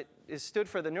 as it is stood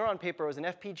for the Neuron paper, was an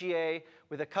FPGA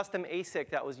with a custom ASIC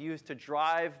that was used to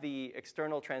drive the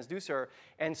external transducer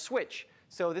and switch.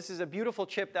 So this is a beautiful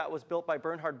chip that was built by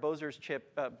Bernhard Boser's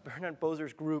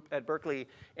group at Berkeley.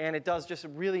 And it does just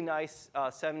really nice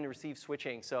 7-receive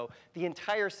switching. So the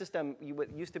entire system,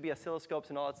 what used to be oscilloscopes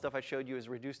and all that stuff I showed you, is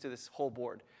reduced to this whole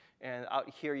board. And out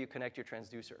here, you connect your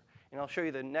transducer. And I'll show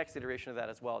you the next iteration of that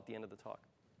as well at the end of the talk.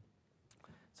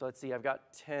 So let's see, I've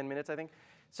got 10 minutes, I think.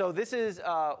 So this is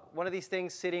one of these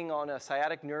things sitting on a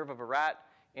sciatic nerve of a rat,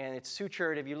 and it's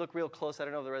sutured. If you look real close, I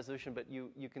don't know the resolution, but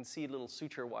you can see little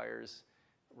suture wires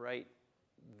right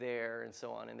there and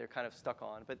so on, and they're kind of stuck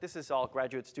on. But this is all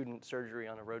graduate student surgery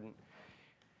on a rodent.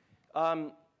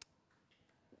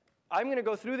 I'm going to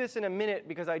go through this in a minute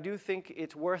because I do think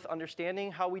it's worth understanding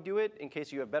how we do it in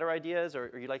case you have better ideas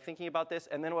or you like thinking about this.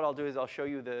 And then what I'll do is I'll show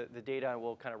you the data, and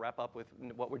we'll kind of wrap up with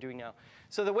what we're doing now.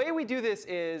 So the way we do this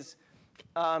is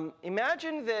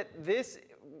imagine that this,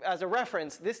 as a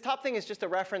reference, this top thing is just a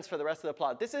reference for the rest of the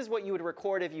plot. This is what you would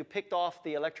record if you picked off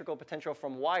the electrical potential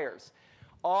from wires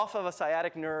off of a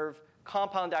sciatic nerve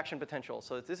compound action potential.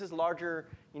 So this is larger,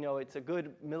 it's a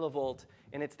good millivolt,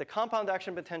 and it's the compound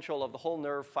action potential of the whole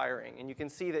nerve firing. And you can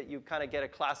see that you kind of get a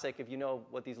classic, if you know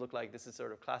what these look like, this is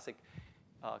sort of classic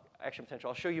action potential.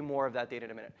 I'll show you more of that data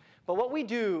in a minute. But what we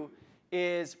do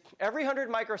is every 100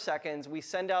 microseconds, we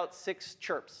send out 6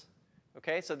 chirps.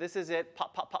 Okay, so this is it,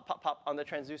 pop, pop, pop, pop, pop on the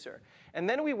transducer. And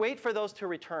then we wait for those to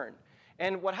return.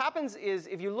 And what happens is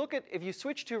if you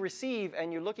switch to receive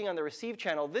and you're looking on the receive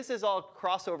channel, this is all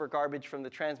crossover garbage from the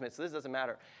transmit, so this doesn't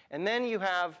matter. And then you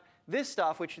have this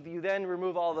stuff, which you then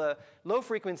remove all the low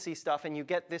frequency stuff, and you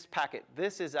get this packet.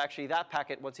 This is actually that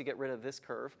packet once you get rid of this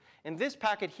curve. And this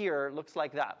packet here looks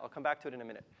like that. I'll come back to it in a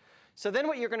minute. So then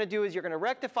what you're going to do is you're going to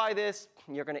rectify this.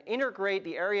 You're going to integrate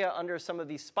the area under some of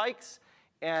these spikes,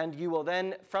 and you will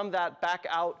then, from that, back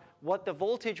out what the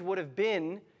voltage would have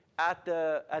been at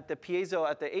the piezo,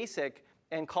 at the ASIC,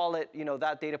 and call it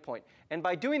that data point. And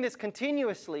by doing this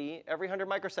continuously, every 100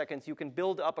 microseconds, you can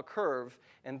build up a curve.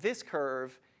 And this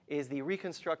curve is the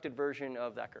reconstructed version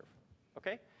of that curve.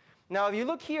 Okay? Now, if you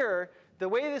look here, the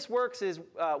way this works is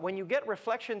when you get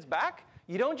reflections back,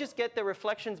 you don't just get the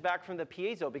reflections back from the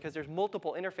piezo because there's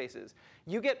multiple interfaces.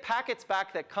 You get packets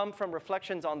back that come from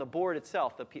reflections on the board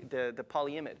itself, the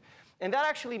polyimide. And that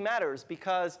actually matters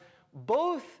because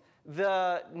both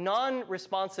the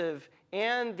non-responsive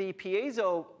and the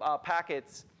piezo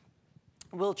packets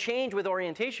will change with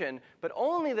orientation, but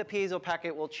only the piezo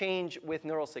packet will change with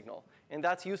neural signal. And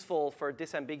that's useful for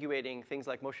disambiguating things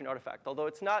like motion artifact. Although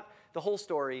it's not the whole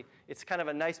story, it's kind of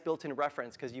a nice built-in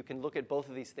reference because you can look at both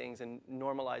of these things and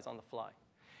normalize on the fly.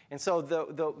 And so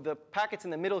the packets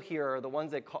in the middle here are the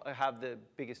ones that have the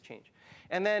biggest change.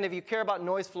 And then if you care about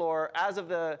noise floor, as of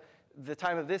the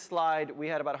time of this slide, we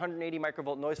had about 180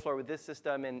 microvolt noise floor with this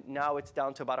system, and now it's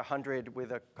down to about 100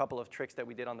 with a couple of tricks that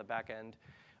we did on the back end.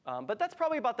 But that's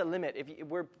probably about the limit.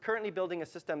 We're currently building a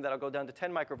system that'll go down to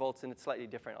 10 microvolts, and it's slightly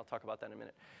different. I'll talk about that in a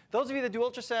minute. Those of you that do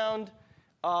ultrasound,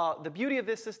 the beauty of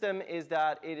this system is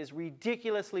that it is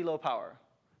ridiculously low power,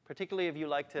 particularly if you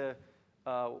like to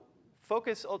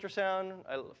focus ultrasound.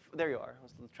 There you are. I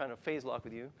was trying to phase lock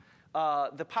with you.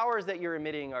 The powers that you're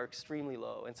emitting are extremely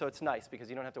low, and so it's nice because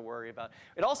you don't have to worry about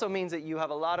it. It also means that you have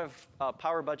a lot of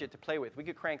power budget to play with. We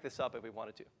could crank this up if we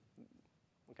wanted to.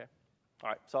 Okay? All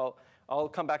right, so I'll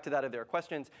come back to that if there are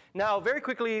questions. Now, very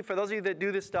quickly, for those of you that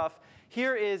do this stuff,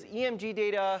 here is EMG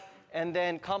data and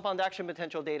then compound action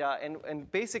potential data. And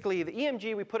basically, the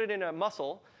EMG, we put it in a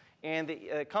muscle, and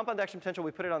the compound action potential,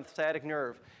 we put it on the sciatic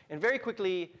nerve. And very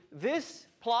quickly, this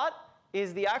plot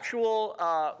is the actual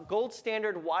gold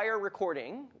standard wire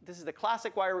recording. This is the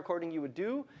classic wire recording you would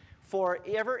do for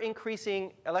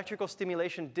ever-increasing electrical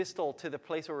stimulation distal to the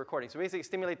place we're recording. So basically,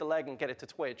 stimulate the leg and get it to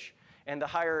twitch. And the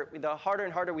harder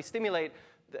and harder we stimulate,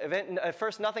 the event, at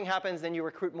first nothing happens, then you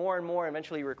recruit more and more, and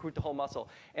eventually you recruit the whole muscle.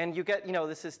 And you get,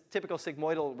 this is typical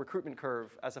sigmoidal recruitment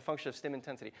curve as a function of stim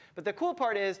intensity. But the cool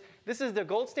part is, this is the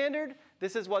gold standard,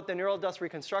 this is what the neural dust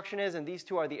reconstruction is, and these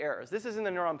two are the errors. This is in the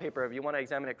Neuron paper if you want to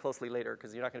examine it closely later,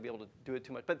 because you're not going to be able to do it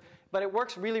too much. But it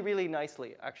works really, really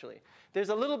nicely, actually. There's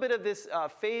a little bit of this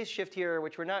phase shift here,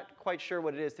 which we're not quite sure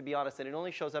what it is, to be honest, and it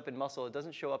only shows up in muscle. It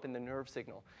doesn't show up in the nerve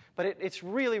signal. But it's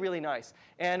really, really nice.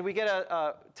 And we get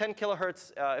a 10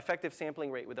 kilohertz effective sampling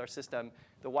rate with our system.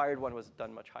 The wired one was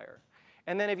done much higher.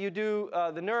 And then if you do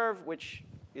the nerve,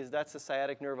 that's the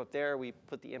sciatic nerve up there. We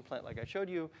put the implant like I showed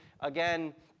you.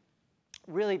 Again,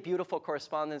 really beautiful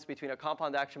correspondence between a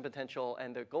compound action potential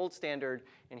and the gold standard.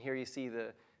 And here you see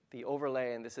the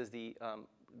overlay, and this is the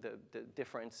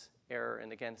difference error.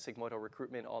 And again, sigmoidal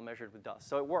recruitment all measured with dust.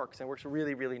 So it works, and it works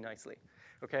really, really nicely.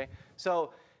 Okay?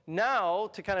 So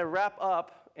now, to kind of wrap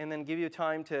up and then give you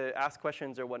time to ask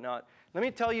questions or whatnot, let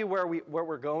me tell you where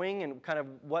we're going and kind of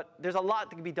there's a lot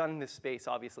to be done in this space,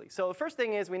 obviously. So the first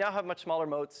thing is we now have much smaller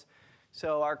motes.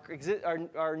 So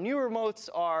our newer motes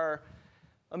are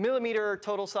 1 millimeter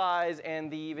total size,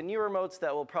 and the even newer motes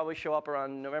that will probably show up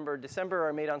around November, December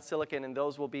are made on silicon, and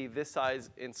those will be this size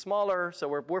and smaller. So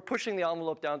we're pushing the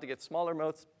envelope down to get smaller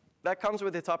motes. that comes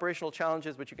with its operational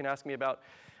challenges, which you can ask me about.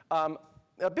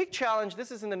 A big challenge,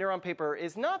 this is in the Neuron paper,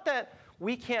 is not that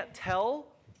we can't tell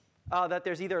that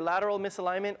there's either lateral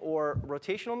misalignment or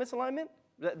rotational misalignment.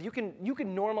 You can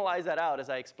normalize that out, as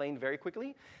I explained very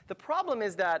quickly. The problem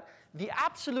is that the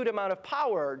absolute amount of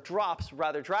power drops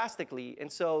rather drastically,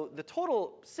 and so the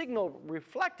total signal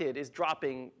reflected is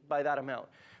dropping by that amount,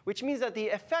 which means that the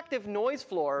effective noise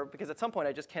floor, because at some point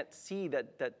I just can't see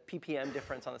that ppm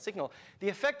difference on the signal, the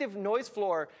effective noise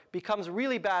floor becomes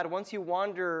really bad once you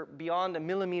wander beyond a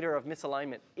millimeter of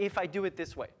misalignment, if I do it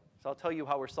this way. So I'll tell you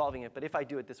how we're solving it, but if I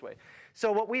do it this way.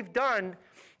 So what we've done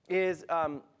is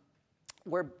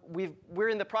we're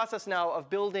in the process now of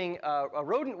building a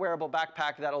rodent wearable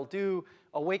backpack that'll do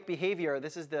awake behavior.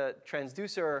 This is the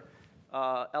transducer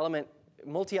element,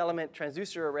 multi-element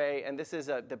transducer array, and this is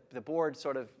the board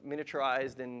sort of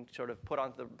miniaturized and sort of put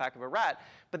onto the back of a rat.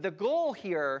 But the goal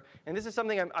here, and this is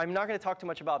something I'm not going to talk too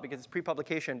much about because it's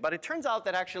pre-publication, but it turns out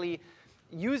that actually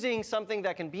using something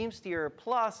that can beam steer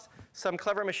plus some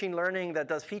clever machine learning that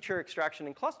does feature extraction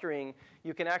and clustering,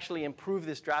 you can actually improve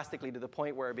this drastically to the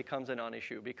point where it becomes a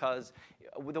non-issue. Because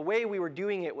the way we were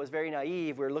doing it was very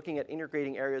naive. We were looking at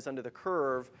integrating areas under the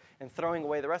curve and throwing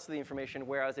away the rest of the information,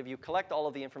 whereas if you collect all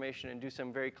of the information and do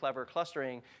some very clever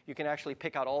clustering, you can actually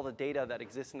pick out all the data that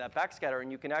exists in that backscatter,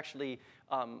 and you can actually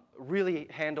really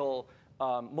handle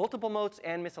multiple modes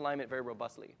and misalignment very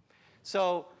robustly.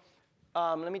 So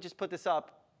let me just put this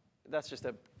up. That's just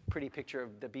a pretty picture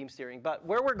of the beam steering. But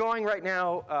where we're going right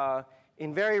now,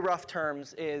 in very rough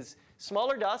terms, is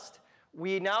smaller dust.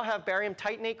 We now have barium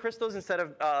titanate crystals instead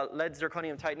of lead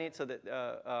zirconium titanate, so that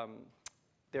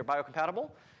they're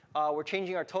biocompatible. We're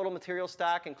changing our total material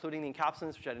stack, including the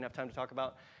encapsulants, which I didn't have time to talk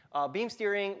about. Beam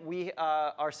steering, we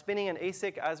are spinning an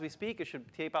ASIC as we speak. It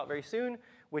should tape out very soon,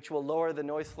 which will lower the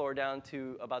noise floor down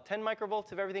to about 10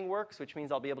 microvolts if everything works, which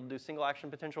means I'll be able to do single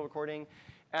action potential recording.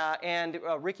 And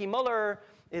Ricky Muller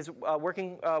is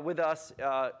working with us.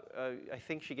 I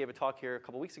think she gave a talk here a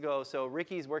couple weeks ago. So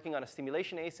Ricky's working on a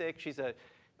stimulation ASIC. She's an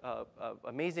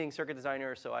amazing circuit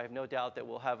designer, so I have no doubt that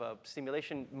we'll have a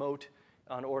stimulation moat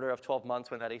on order of 12 months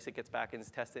when that ASIC gets back and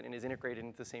is tested and is integrated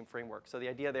into the same framework. So the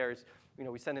idea there is,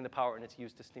 we send in the power and it's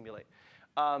used to stimulate.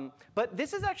 But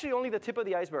this is actually only the tip of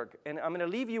the iceberg. And I'm going to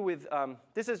leave you with,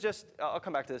 this is just, I'll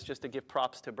come back to this just to give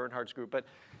props to Bernhard's group. But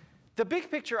the big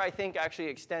picture, I think, actually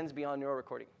extends beyond neural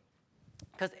recording.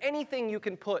 Because anything you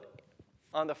can put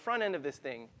on the front end of this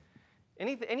thing,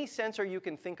 any sensor you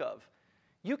can think of,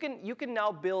 you can now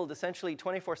build essentially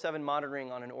 24/7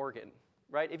 monitoring on an organ.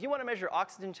 Right? If you want to measure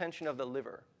oxygen tension of the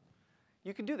liver,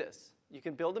 you can do this. You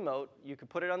can build a moat, you can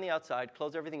put it on the outside,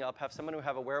 close everything up, have someone who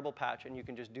have a wearable patch, and you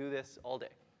can just do this all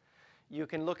day. You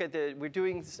can look at we're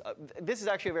doing, this is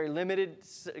actually a very limited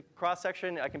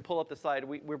cross-section. I can pull up the slide.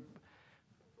 We're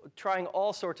trying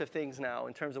all sorts of things now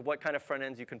in terms of what kind of front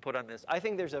ends you can put on this. I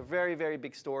think there's a very, very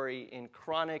big story in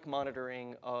chronic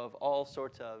monitoring of all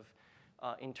sorts of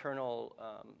internal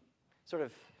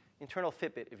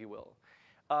Fitbit, if you will.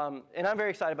 And I'm very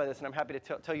excited by this, and I'm happy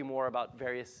to tell you more about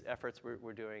various efforts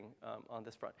we're doing on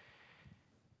this front.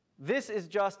 This is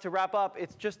just, to wrap up,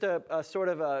 it's just a sort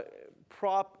of a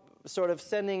prop, sort of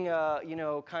sending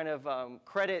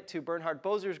credit to Bernhard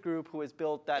Boser's group, who has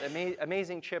built that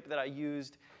amazing chip that I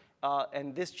used.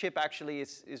 And this chip actually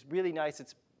is really nice.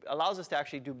 It allows us to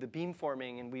actually do the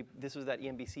beamforming, and this was that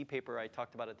EMBC paper I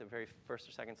talked about at the very first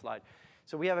or second slide.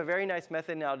 So we have a very nice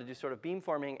method now to do sort of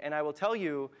beamforming, and I will tell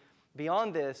you,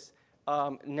 beyond this,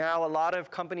 now a lot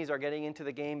of companies are getting into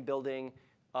the game building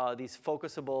these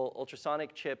focusable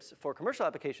ultrasonic chips for commercial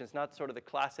applications, not sort of the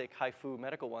classic HIFU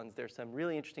medical ones. There's some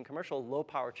really interesting commercial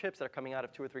low-power chips that are coming out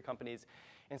of 2 or 3 companies.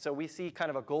 And so we see kind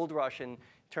of a gold rush in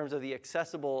terms of the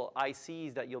accessible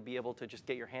ICs that you'll be able to just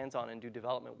get your hands on and do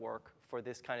development work for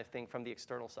this kind of thing from the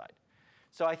external side.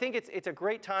 So I think it's a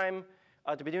great time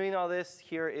to be doing all this.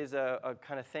 Here is a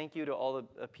kind of thank you to all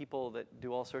the people that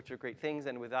do all sorts of great things.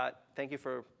 And with that, thank you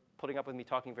for putting up with me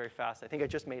talking very fast. I think I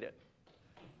just made it.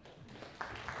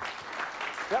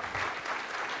 Yep.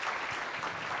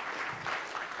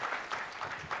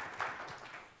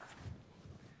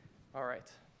 All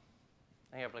right.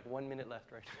 I have like 1 minute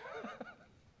left, right?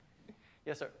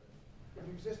 Yes, sir. In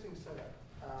the existing setup,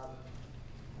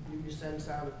 you send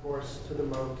sound, of course, to the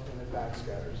moat and it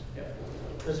backscatters. Yep.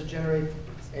 Does it generate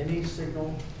any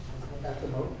signal at the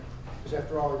moat? Because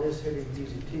after all, it is hitting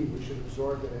VZT, which should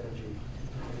absorb that energy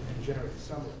and generate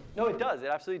some. No, it does. It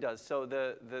absolutely does. So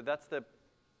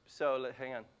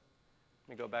hang on. Let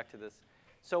me go back to this.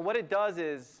 So what it does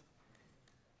is,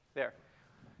 there.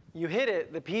 you hit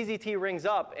it, the PZT rings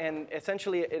up, and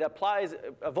essentially it applies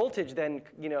a voltage then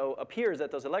appears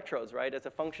at those electrodes, right? It's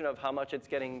a function of how much it's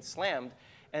getting slammed.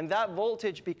 And that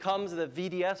voltage becomes the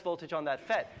VDS voltage on that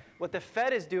FET. What the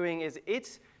FET is doing is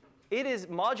it is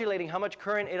modulating how much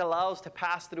current it allows to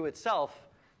pass through itself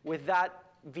with that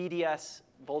VDS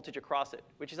voltage across it,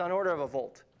 which is on order of a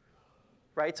volt.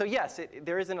 Right? So yes,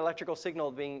 there is an electrical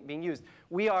signal being used.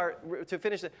 We are, to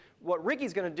finish it, what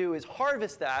Ricky's going to do is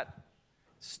harvest that,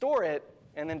 store it,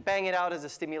 and then bang it out as a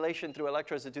stimulation through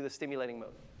electrodes to do the stimulating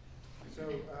mode. So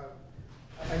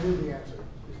I knew the answer.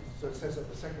 So it sets up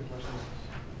the second question.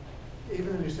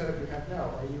 Even in your setup you have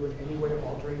now, are you in any way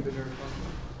altering the nerve function?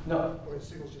 No. Or the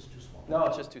signal's just too small? No,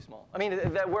 it's just too small. I mean,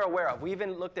 that we're aware of. We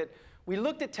even looked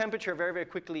at temperature very, very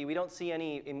quickly. We don't see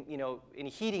any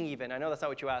heating even. I know that's not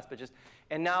what you asked, but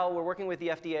and now we're working with the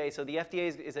FDA. So the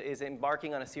FDA is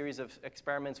embarking on a series of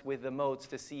experiments with the motes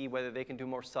to see whether they can do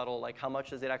more subtle, like how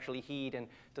much does it actually heat and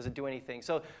does it do anything.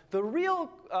 So the real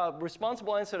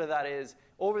responsible answer to that is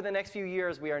over the next few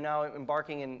years, we are now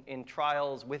embarking in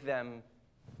trials with them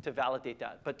to validate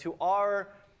that. But to our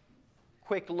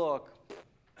quick look,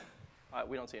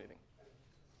 we don't see anything.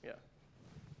 Yeah.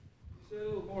 Say a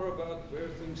little more about where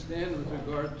things stand with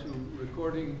regard to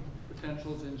recording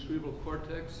potentials in cerebral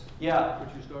cortex, Yeah.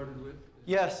 which you started with.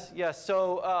 Yes, yes.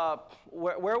 So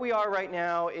where we are right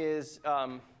now is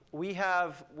we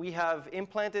have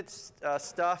implanted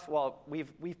stuff. Well,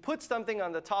 we've put something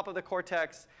on the top of the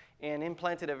cortex and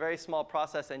implanted a very small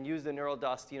process and used the neural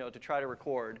dust, to try to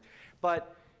record.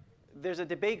 But there's a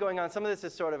debate going on. Some of this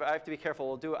is sort of, I have to be careful,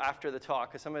 we'll do it after the talk,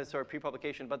 because some of it's sort of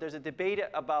pre-publication. But there's a debate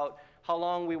about how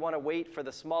long we want to wait for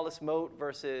the smallest mote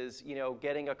versus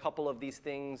getting a couple of these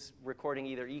things recording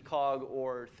either ECOG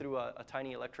or through a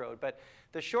tiny electrode. But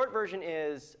the short version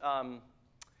is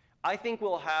I think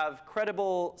we'll have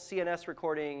credible CNS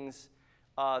recordings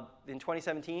in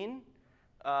 2017.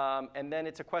 And then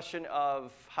it's a question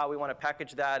of how we want to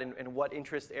package that and what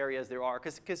interest areas there are.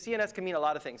 Because CNS can mean a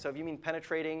lot of things. So if you mean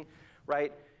penetrating,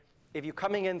 right? If you're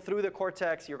coming in through the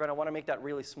cortex, you're going to want to make that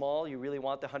really small. You really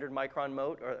want the 100-micron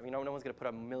mote. Or no one's going to put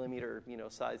a millimeter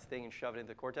size thing and shove it into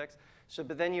the cortex. So,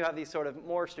 but then you have these sort of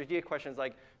more strategic questions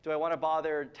like, do I want to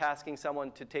bother tasking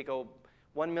someone to take a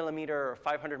 1 millimeter or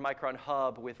 500-micron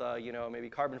hub with maybe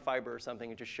carbon fiber or something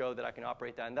and just show that I can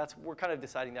operate that? And we're kind of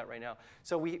deciding that right now.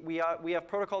 So we have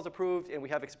protocols approved, and we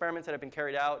have experiments that have been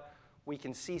carried out. We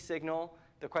can see signal.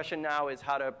 The question now is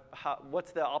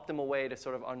what's the optimal way to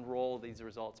sort of unroll these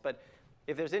results? But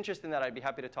if there's interest in that, I'd be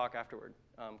happy to talk afterward,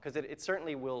 because it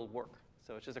certainly will work.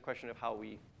 So it's just a question of how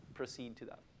we proceed to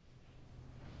that.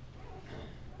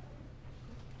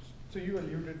 So you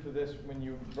alluded to this when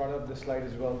you brought up the slide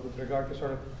as well with regard to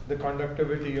sort of the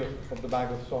conductivity of the bag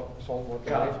of salt water.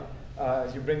 Yeah.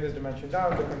 Right? You bring this dimension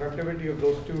down, the conductivity of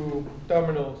those two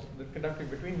terminals, the conducting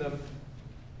between them,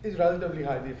 is relatively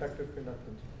high, the effective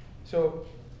conductance. So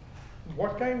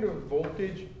what kind of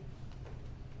voltage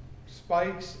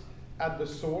spikes at the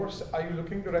source are you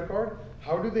looking to record?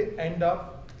 How do they end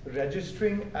up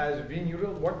registering as V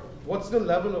neural? What's the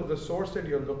level of the source that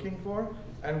you're looking for?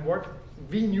 And what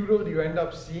V neural do you end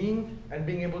up seeing and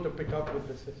being able to pick up with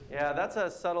the system? Yeah, that's a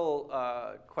subtle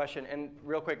question. And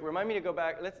real quick, remind me to go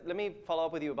back. Let me follow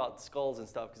up with you about skulls and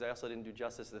stuff, because I also didn't do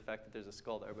justice to the fact that there's a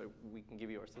skull there, but we can give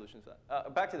you our solutions for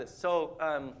that. Back to this. So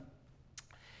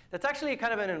that's actually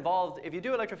kind of an involved, if you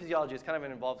do electrophysiology, it's kind of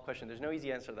an involved question. There's no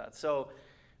easy answer to that. So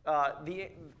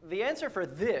the answer for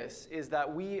this is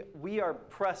that we are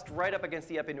pressed right up against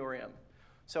the epineurium.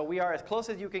 So we are as close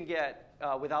as you can get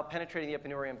without penetrating the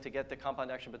epineurium to get the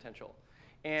compound action potential.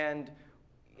 And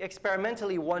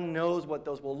experimentally, one knows what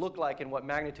those will look like and what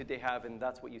magnitude they have, and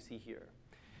that's what you see here.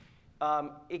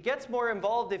 It gets more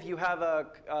involved if you have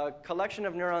a collection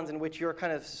of neurons in which you're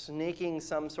kind of snaking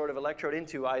some sort of electrode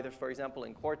into, either, for example,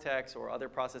 in cortex or other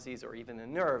processes, or even the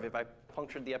nerve. If I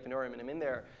punctured the epineurium and I'm in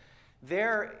there,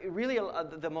 really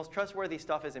the most trustworthy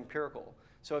stuff is empirical.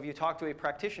 So if you talk to a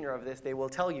practitioner of this, they will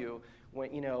tell you, when,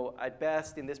 at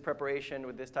best, in this preparation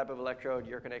with this type of electrode,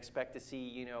 you're going to expect to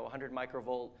see 100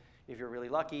 microvolt if you're really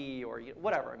lucky, or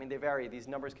whatever. I mean, they vary. These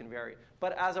numbers can vary.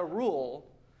 But as a rule,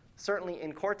 certainly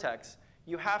in cortex,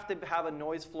 you have to have a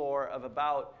noise floor of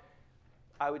about,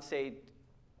 I would say,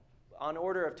 on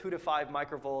order of 2 to 5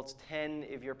 microvolts, 10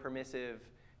 if you're permissive,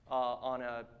 on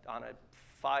a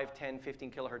 5, 10,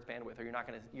 15 kilohertz bandwidth, or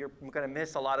you're going to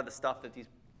miss a lot of the stuff that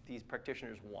these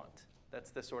practitioners want.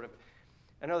 That's the sort of,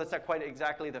 I know that's not quite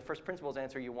exactly the first principles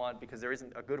answer you want, because there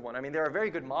isn't a good one. I mean, there are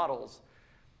very good models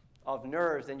of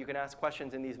nerves, and you can ask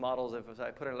questions in these models of, as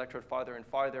I put an electrode farther and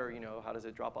farther, how does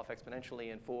it drop off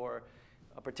exponentially? And for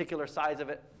a particular size of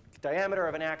it, diameter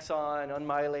of an axon,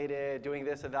 unmyelated, doing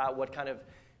this or that, what kind of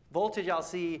voltage I'll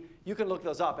see, you can look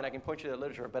those up, and I can point you to the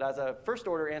literature. But as a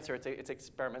first-order answer, it's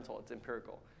experimental. It's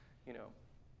empirical.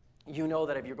 You know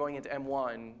that if you're going into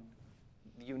M1,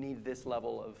 you need this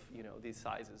level of these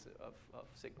sizes of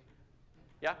signal.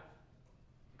 Yeah?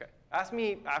 OK. Ask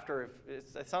me after.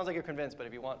 If it sounds like you're convinced, but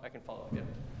if you want, I can follow up. Yeah.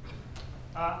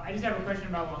 I just have a question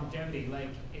about longevity. Like,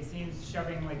 it seems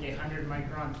shoving like a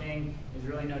 100-micron thing is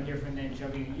really no different than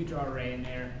shoving a Utah array in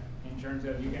there, in terms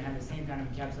of you're going to have the same kind of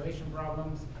encapsulation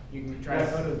problems. You can try to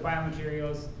go to the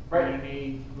biomaterials. Right.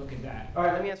 And look at that. All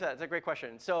right, let me answer that. It's a great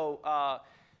question. So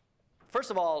first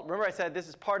of all, remember I said this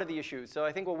is part of the issue. So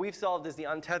I think what we've solved is the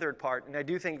untethered part. And I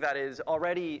do think that is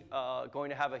already going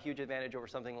to have a huge advantage over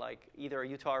something like either a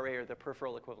Utah array or the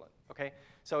peripheral equivalent. Okay?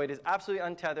 So it is absolutely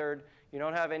untethered. You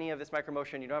don't have any of this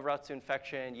micromotion. You don't have routes to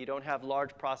infection. You don't have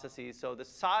large processes. So the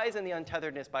size and the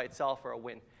untetheredness by itself are a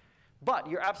win. But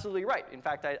you're absolutely right. In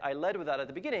fact, I led with that at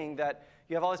the beginning, that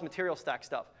you have all this material stack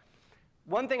stuff.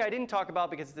 One thing I didn't talk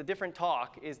about, because it's a different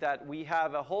talk, is that we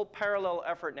have a whole parallel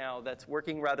effort now that's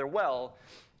working rather well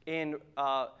in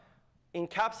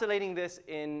encapsulating this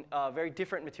in very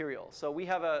different materials. So we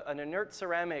have an inert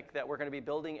ceramic that we're going to be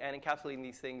building and encapsulating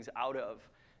these things out of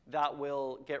that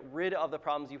will get rid of the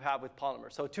problems you have with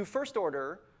polymers. So to first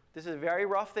order, this is a very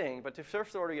rough thing, but to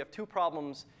first order, you have two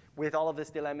problems with all of this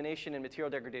delamination and material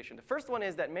degradation. The first one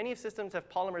is that many systems have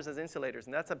polymers as insulators,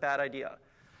 and that's a bad idea.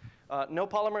 No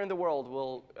polymer in the world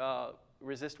will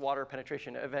resist water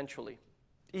penetration eventually,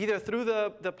 either through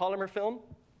the polymer film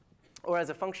or as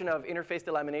a function of interface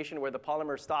delamination where the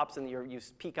polymer stops and you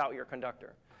peak out your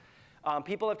conductor.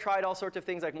 People have tried all sorts of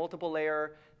things like multiple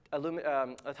layer,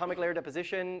 atomic layer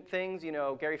deposition things.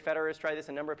 Gary Federer has tried this,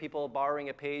 a number of people borrowing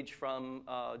a page from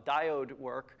diode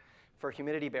work for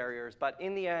humidity barriers. But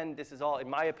in the end, this is all, in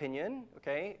my opinion,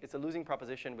 okay, it's a losing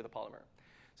proposition with a polymer.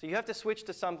 So you have to switch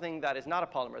to something that is not a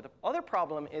polymer. The other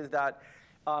problem is that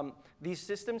these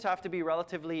systems have to be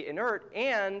relatively inert,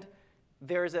 and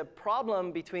there's a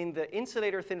problem between the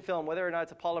insulator thin film, whether or not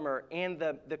it's a polymer, and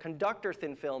the conductor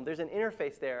thin film. There's an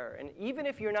interface there. And even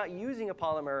if you're not using a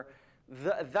polymer,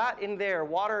 that in there,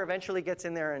 water eventually gets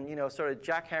in there and sort of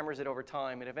jackhammers it over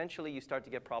time, and eventually you start to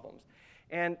get problems.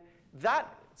 And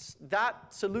that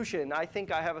solution, I think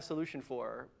I have a solution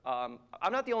for. I'm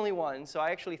not the only one, so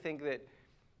I actually think that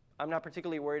I'm not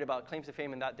particularly worried about claims to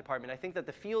fame in that department. I think that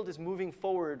the field is moving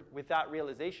forward with that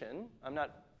realization. I'm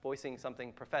not voicing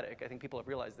something prophetic. I think people have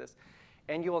realized this.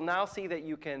 And you will now see that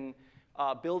you can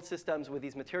build systems with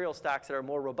these material stacks that are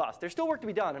more robust. There's still work to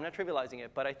be done. I'm not trivializing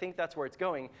it, but I think that's where it's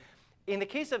going. In the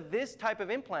case of this type of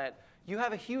implant, you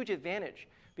have a huge advantage,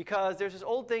 because there's this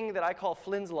old thing that I call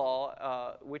Flynn's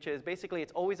law, which is basically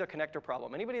it's always a connector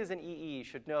problem. Anybody who's in EE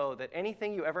should know that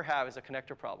anything you ever have is a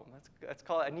connector problem. That's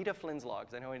called Anita Flynn's law,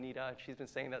 because I know Anita, she's been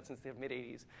saying that since the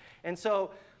mid-'80s. And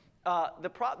so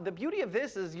the beauty of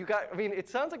this is it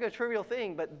sounds like a trivial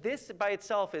thing, but this by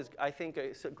itself is, I think,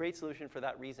 a great solution for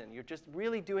that reason. You're just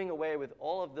really doing away with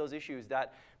all of those issues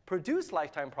that produce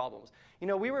lifetime problems.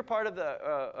 We were part of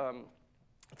the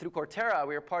through Cortera,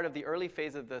 we were part of the early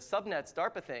phase of the subnets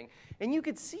DARPA thing. And you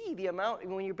could see the amount,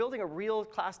 when you're building a real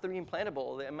class 3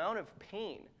 implantable, the amount of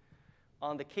pain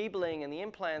on the cabling and the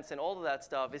implants and all of that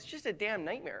stuff is just a damn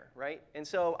nightmare, right? And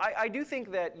so I do think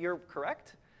that you're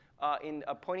correct in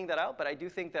pointing that out, but I do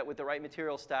think that with the right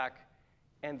material stack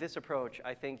and this approach,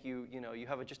 I think you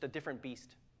have just a different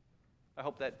beast. I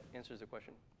hope that answers the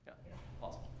question. Yeah,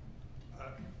 awesome.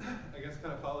 I guess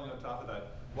kind of following on top of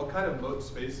that, what kind of mode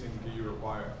spacing do you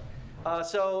require?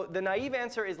 So the naive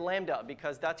answer is lambda,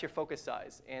 because that's your focus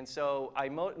size. And so I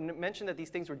mentioned that these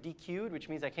things were DQ'd, which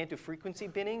means I can't do frequency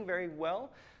binning very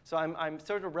well. So I'm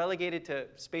sort of relegated to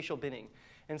spatial binning.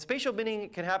 And spatial binning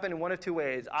can happen in one of two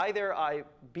ways. Either I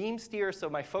beam steer so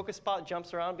my focus spot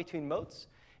jumps around between motes,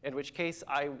 in which case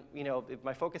if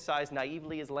my focus size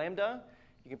naively is lambda,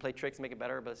 you can play tricks, make it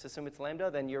better, but let's assume it's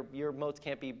lambda, then your motes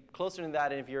can't be closer than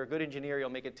that. And if you're a good engineer, you'll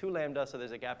make it 2 lambda, so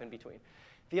there's a gap in between.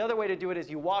 The other way to do it is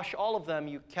you wash all of them,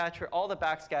 you capture all the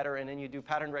backscatter, and then you do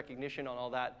pattern recognition on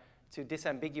all that to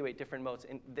disambiguate different motes.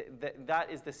 And that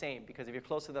is the same, because if you're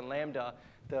closer than lambda,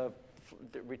 the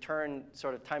return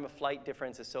sort of time of flight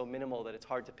difference is so minimal that it's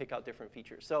hard to pick out different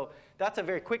features. So that's a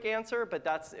very quick answer, but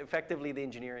that's effectively the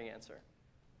engineering answer.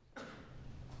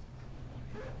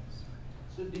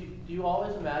 So do you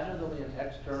always imagine there'll be an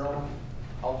external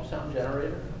ultrasound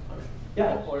generator?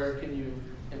 Yeah. Or can you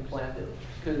implant it?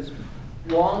 Because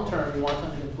long term, you want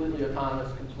something completely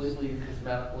autonomous, completely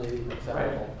cosmetically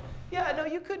acceptable. Right. Yeah, no,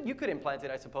 you could implant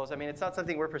it, I suppose. I mean, it's not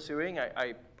something we're pursuing.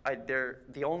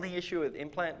 The only issue with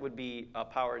implant would be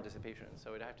power dissipation.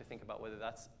 So I'd have to think about whether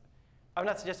that's. I'm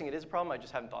not suggesting it is a problem. I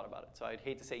just haven't thought about it. So I'd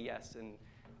hate to say yes, and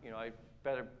I'd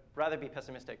rather be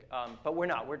pessimistic. But we're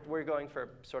not. We're going for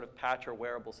sort of patch or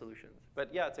wearable solutions.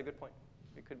 But yeah, it's a good point.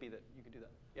 It could be that you could do that.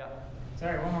 Yeah.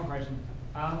 Sorry, one more question.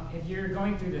 If you're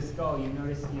going through the skull, you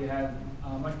notice you have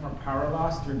much more power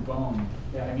loss through bone.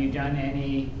 Yeah. Have you done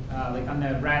any, like on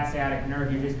the rad sciatic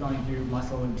nerve, you're just going through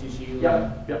muscle and tissue?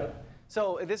 Yeah.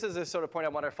 So this is a sort of point I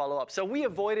wanted to follow up. So we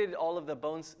avoided all of the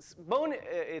bones. Bone,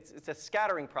 it's a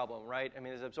scattering problem, right? I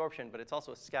mean, there's absorption, but it's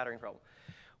also a scattering problem.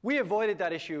 We avoided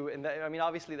that issue, and I mean,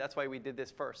 obviously that's why we did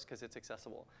this first, because it's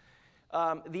accessible.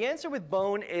 The answer with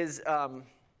bone is, I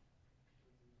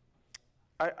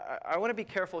want to be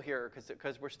careful here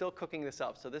because we're still cooking this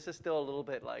up. So this is still a little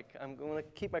bit like, I'm going to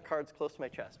keep my cards close to my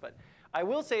chest. But I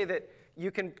will say that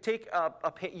you can take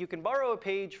you can borrow a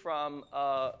page from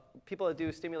people that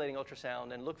do stimulating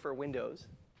ultrasound and look for windows.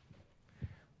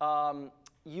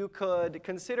 You could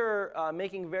consider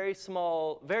making very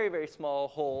small, very, very small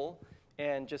hole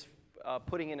and just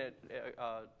putting in an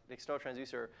external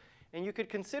transducer. And you could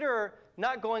consider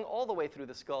not going all the way through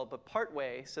the skull, but part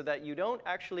way, so that you don't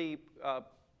actually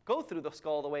go through the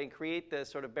skull all the way and create this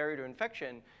sort of barrier to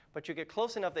infection, but you get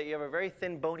close enough that you have a very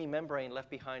thin bony membrane left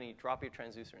behind and you drop your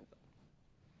transducer into them.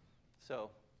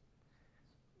 So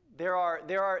there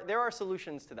are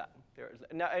solutions to that.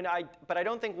 But I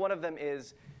don't think one of them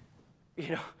is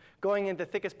going in the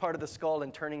thickest part of the skull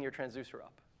and turning your transducer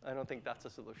up. I don't think that's a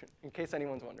solution, in case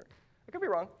anyone's wondering. I could be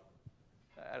wrong.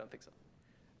 I don't think so.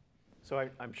 So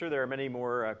I'm sure there are many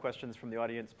more questions from the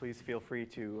audience. Please feel free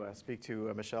to speak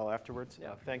to Michel afterwards.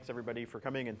 Yeah. Thanks, everybody, for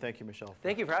coming, and thank you, Michel.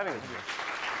 Thank you for having us.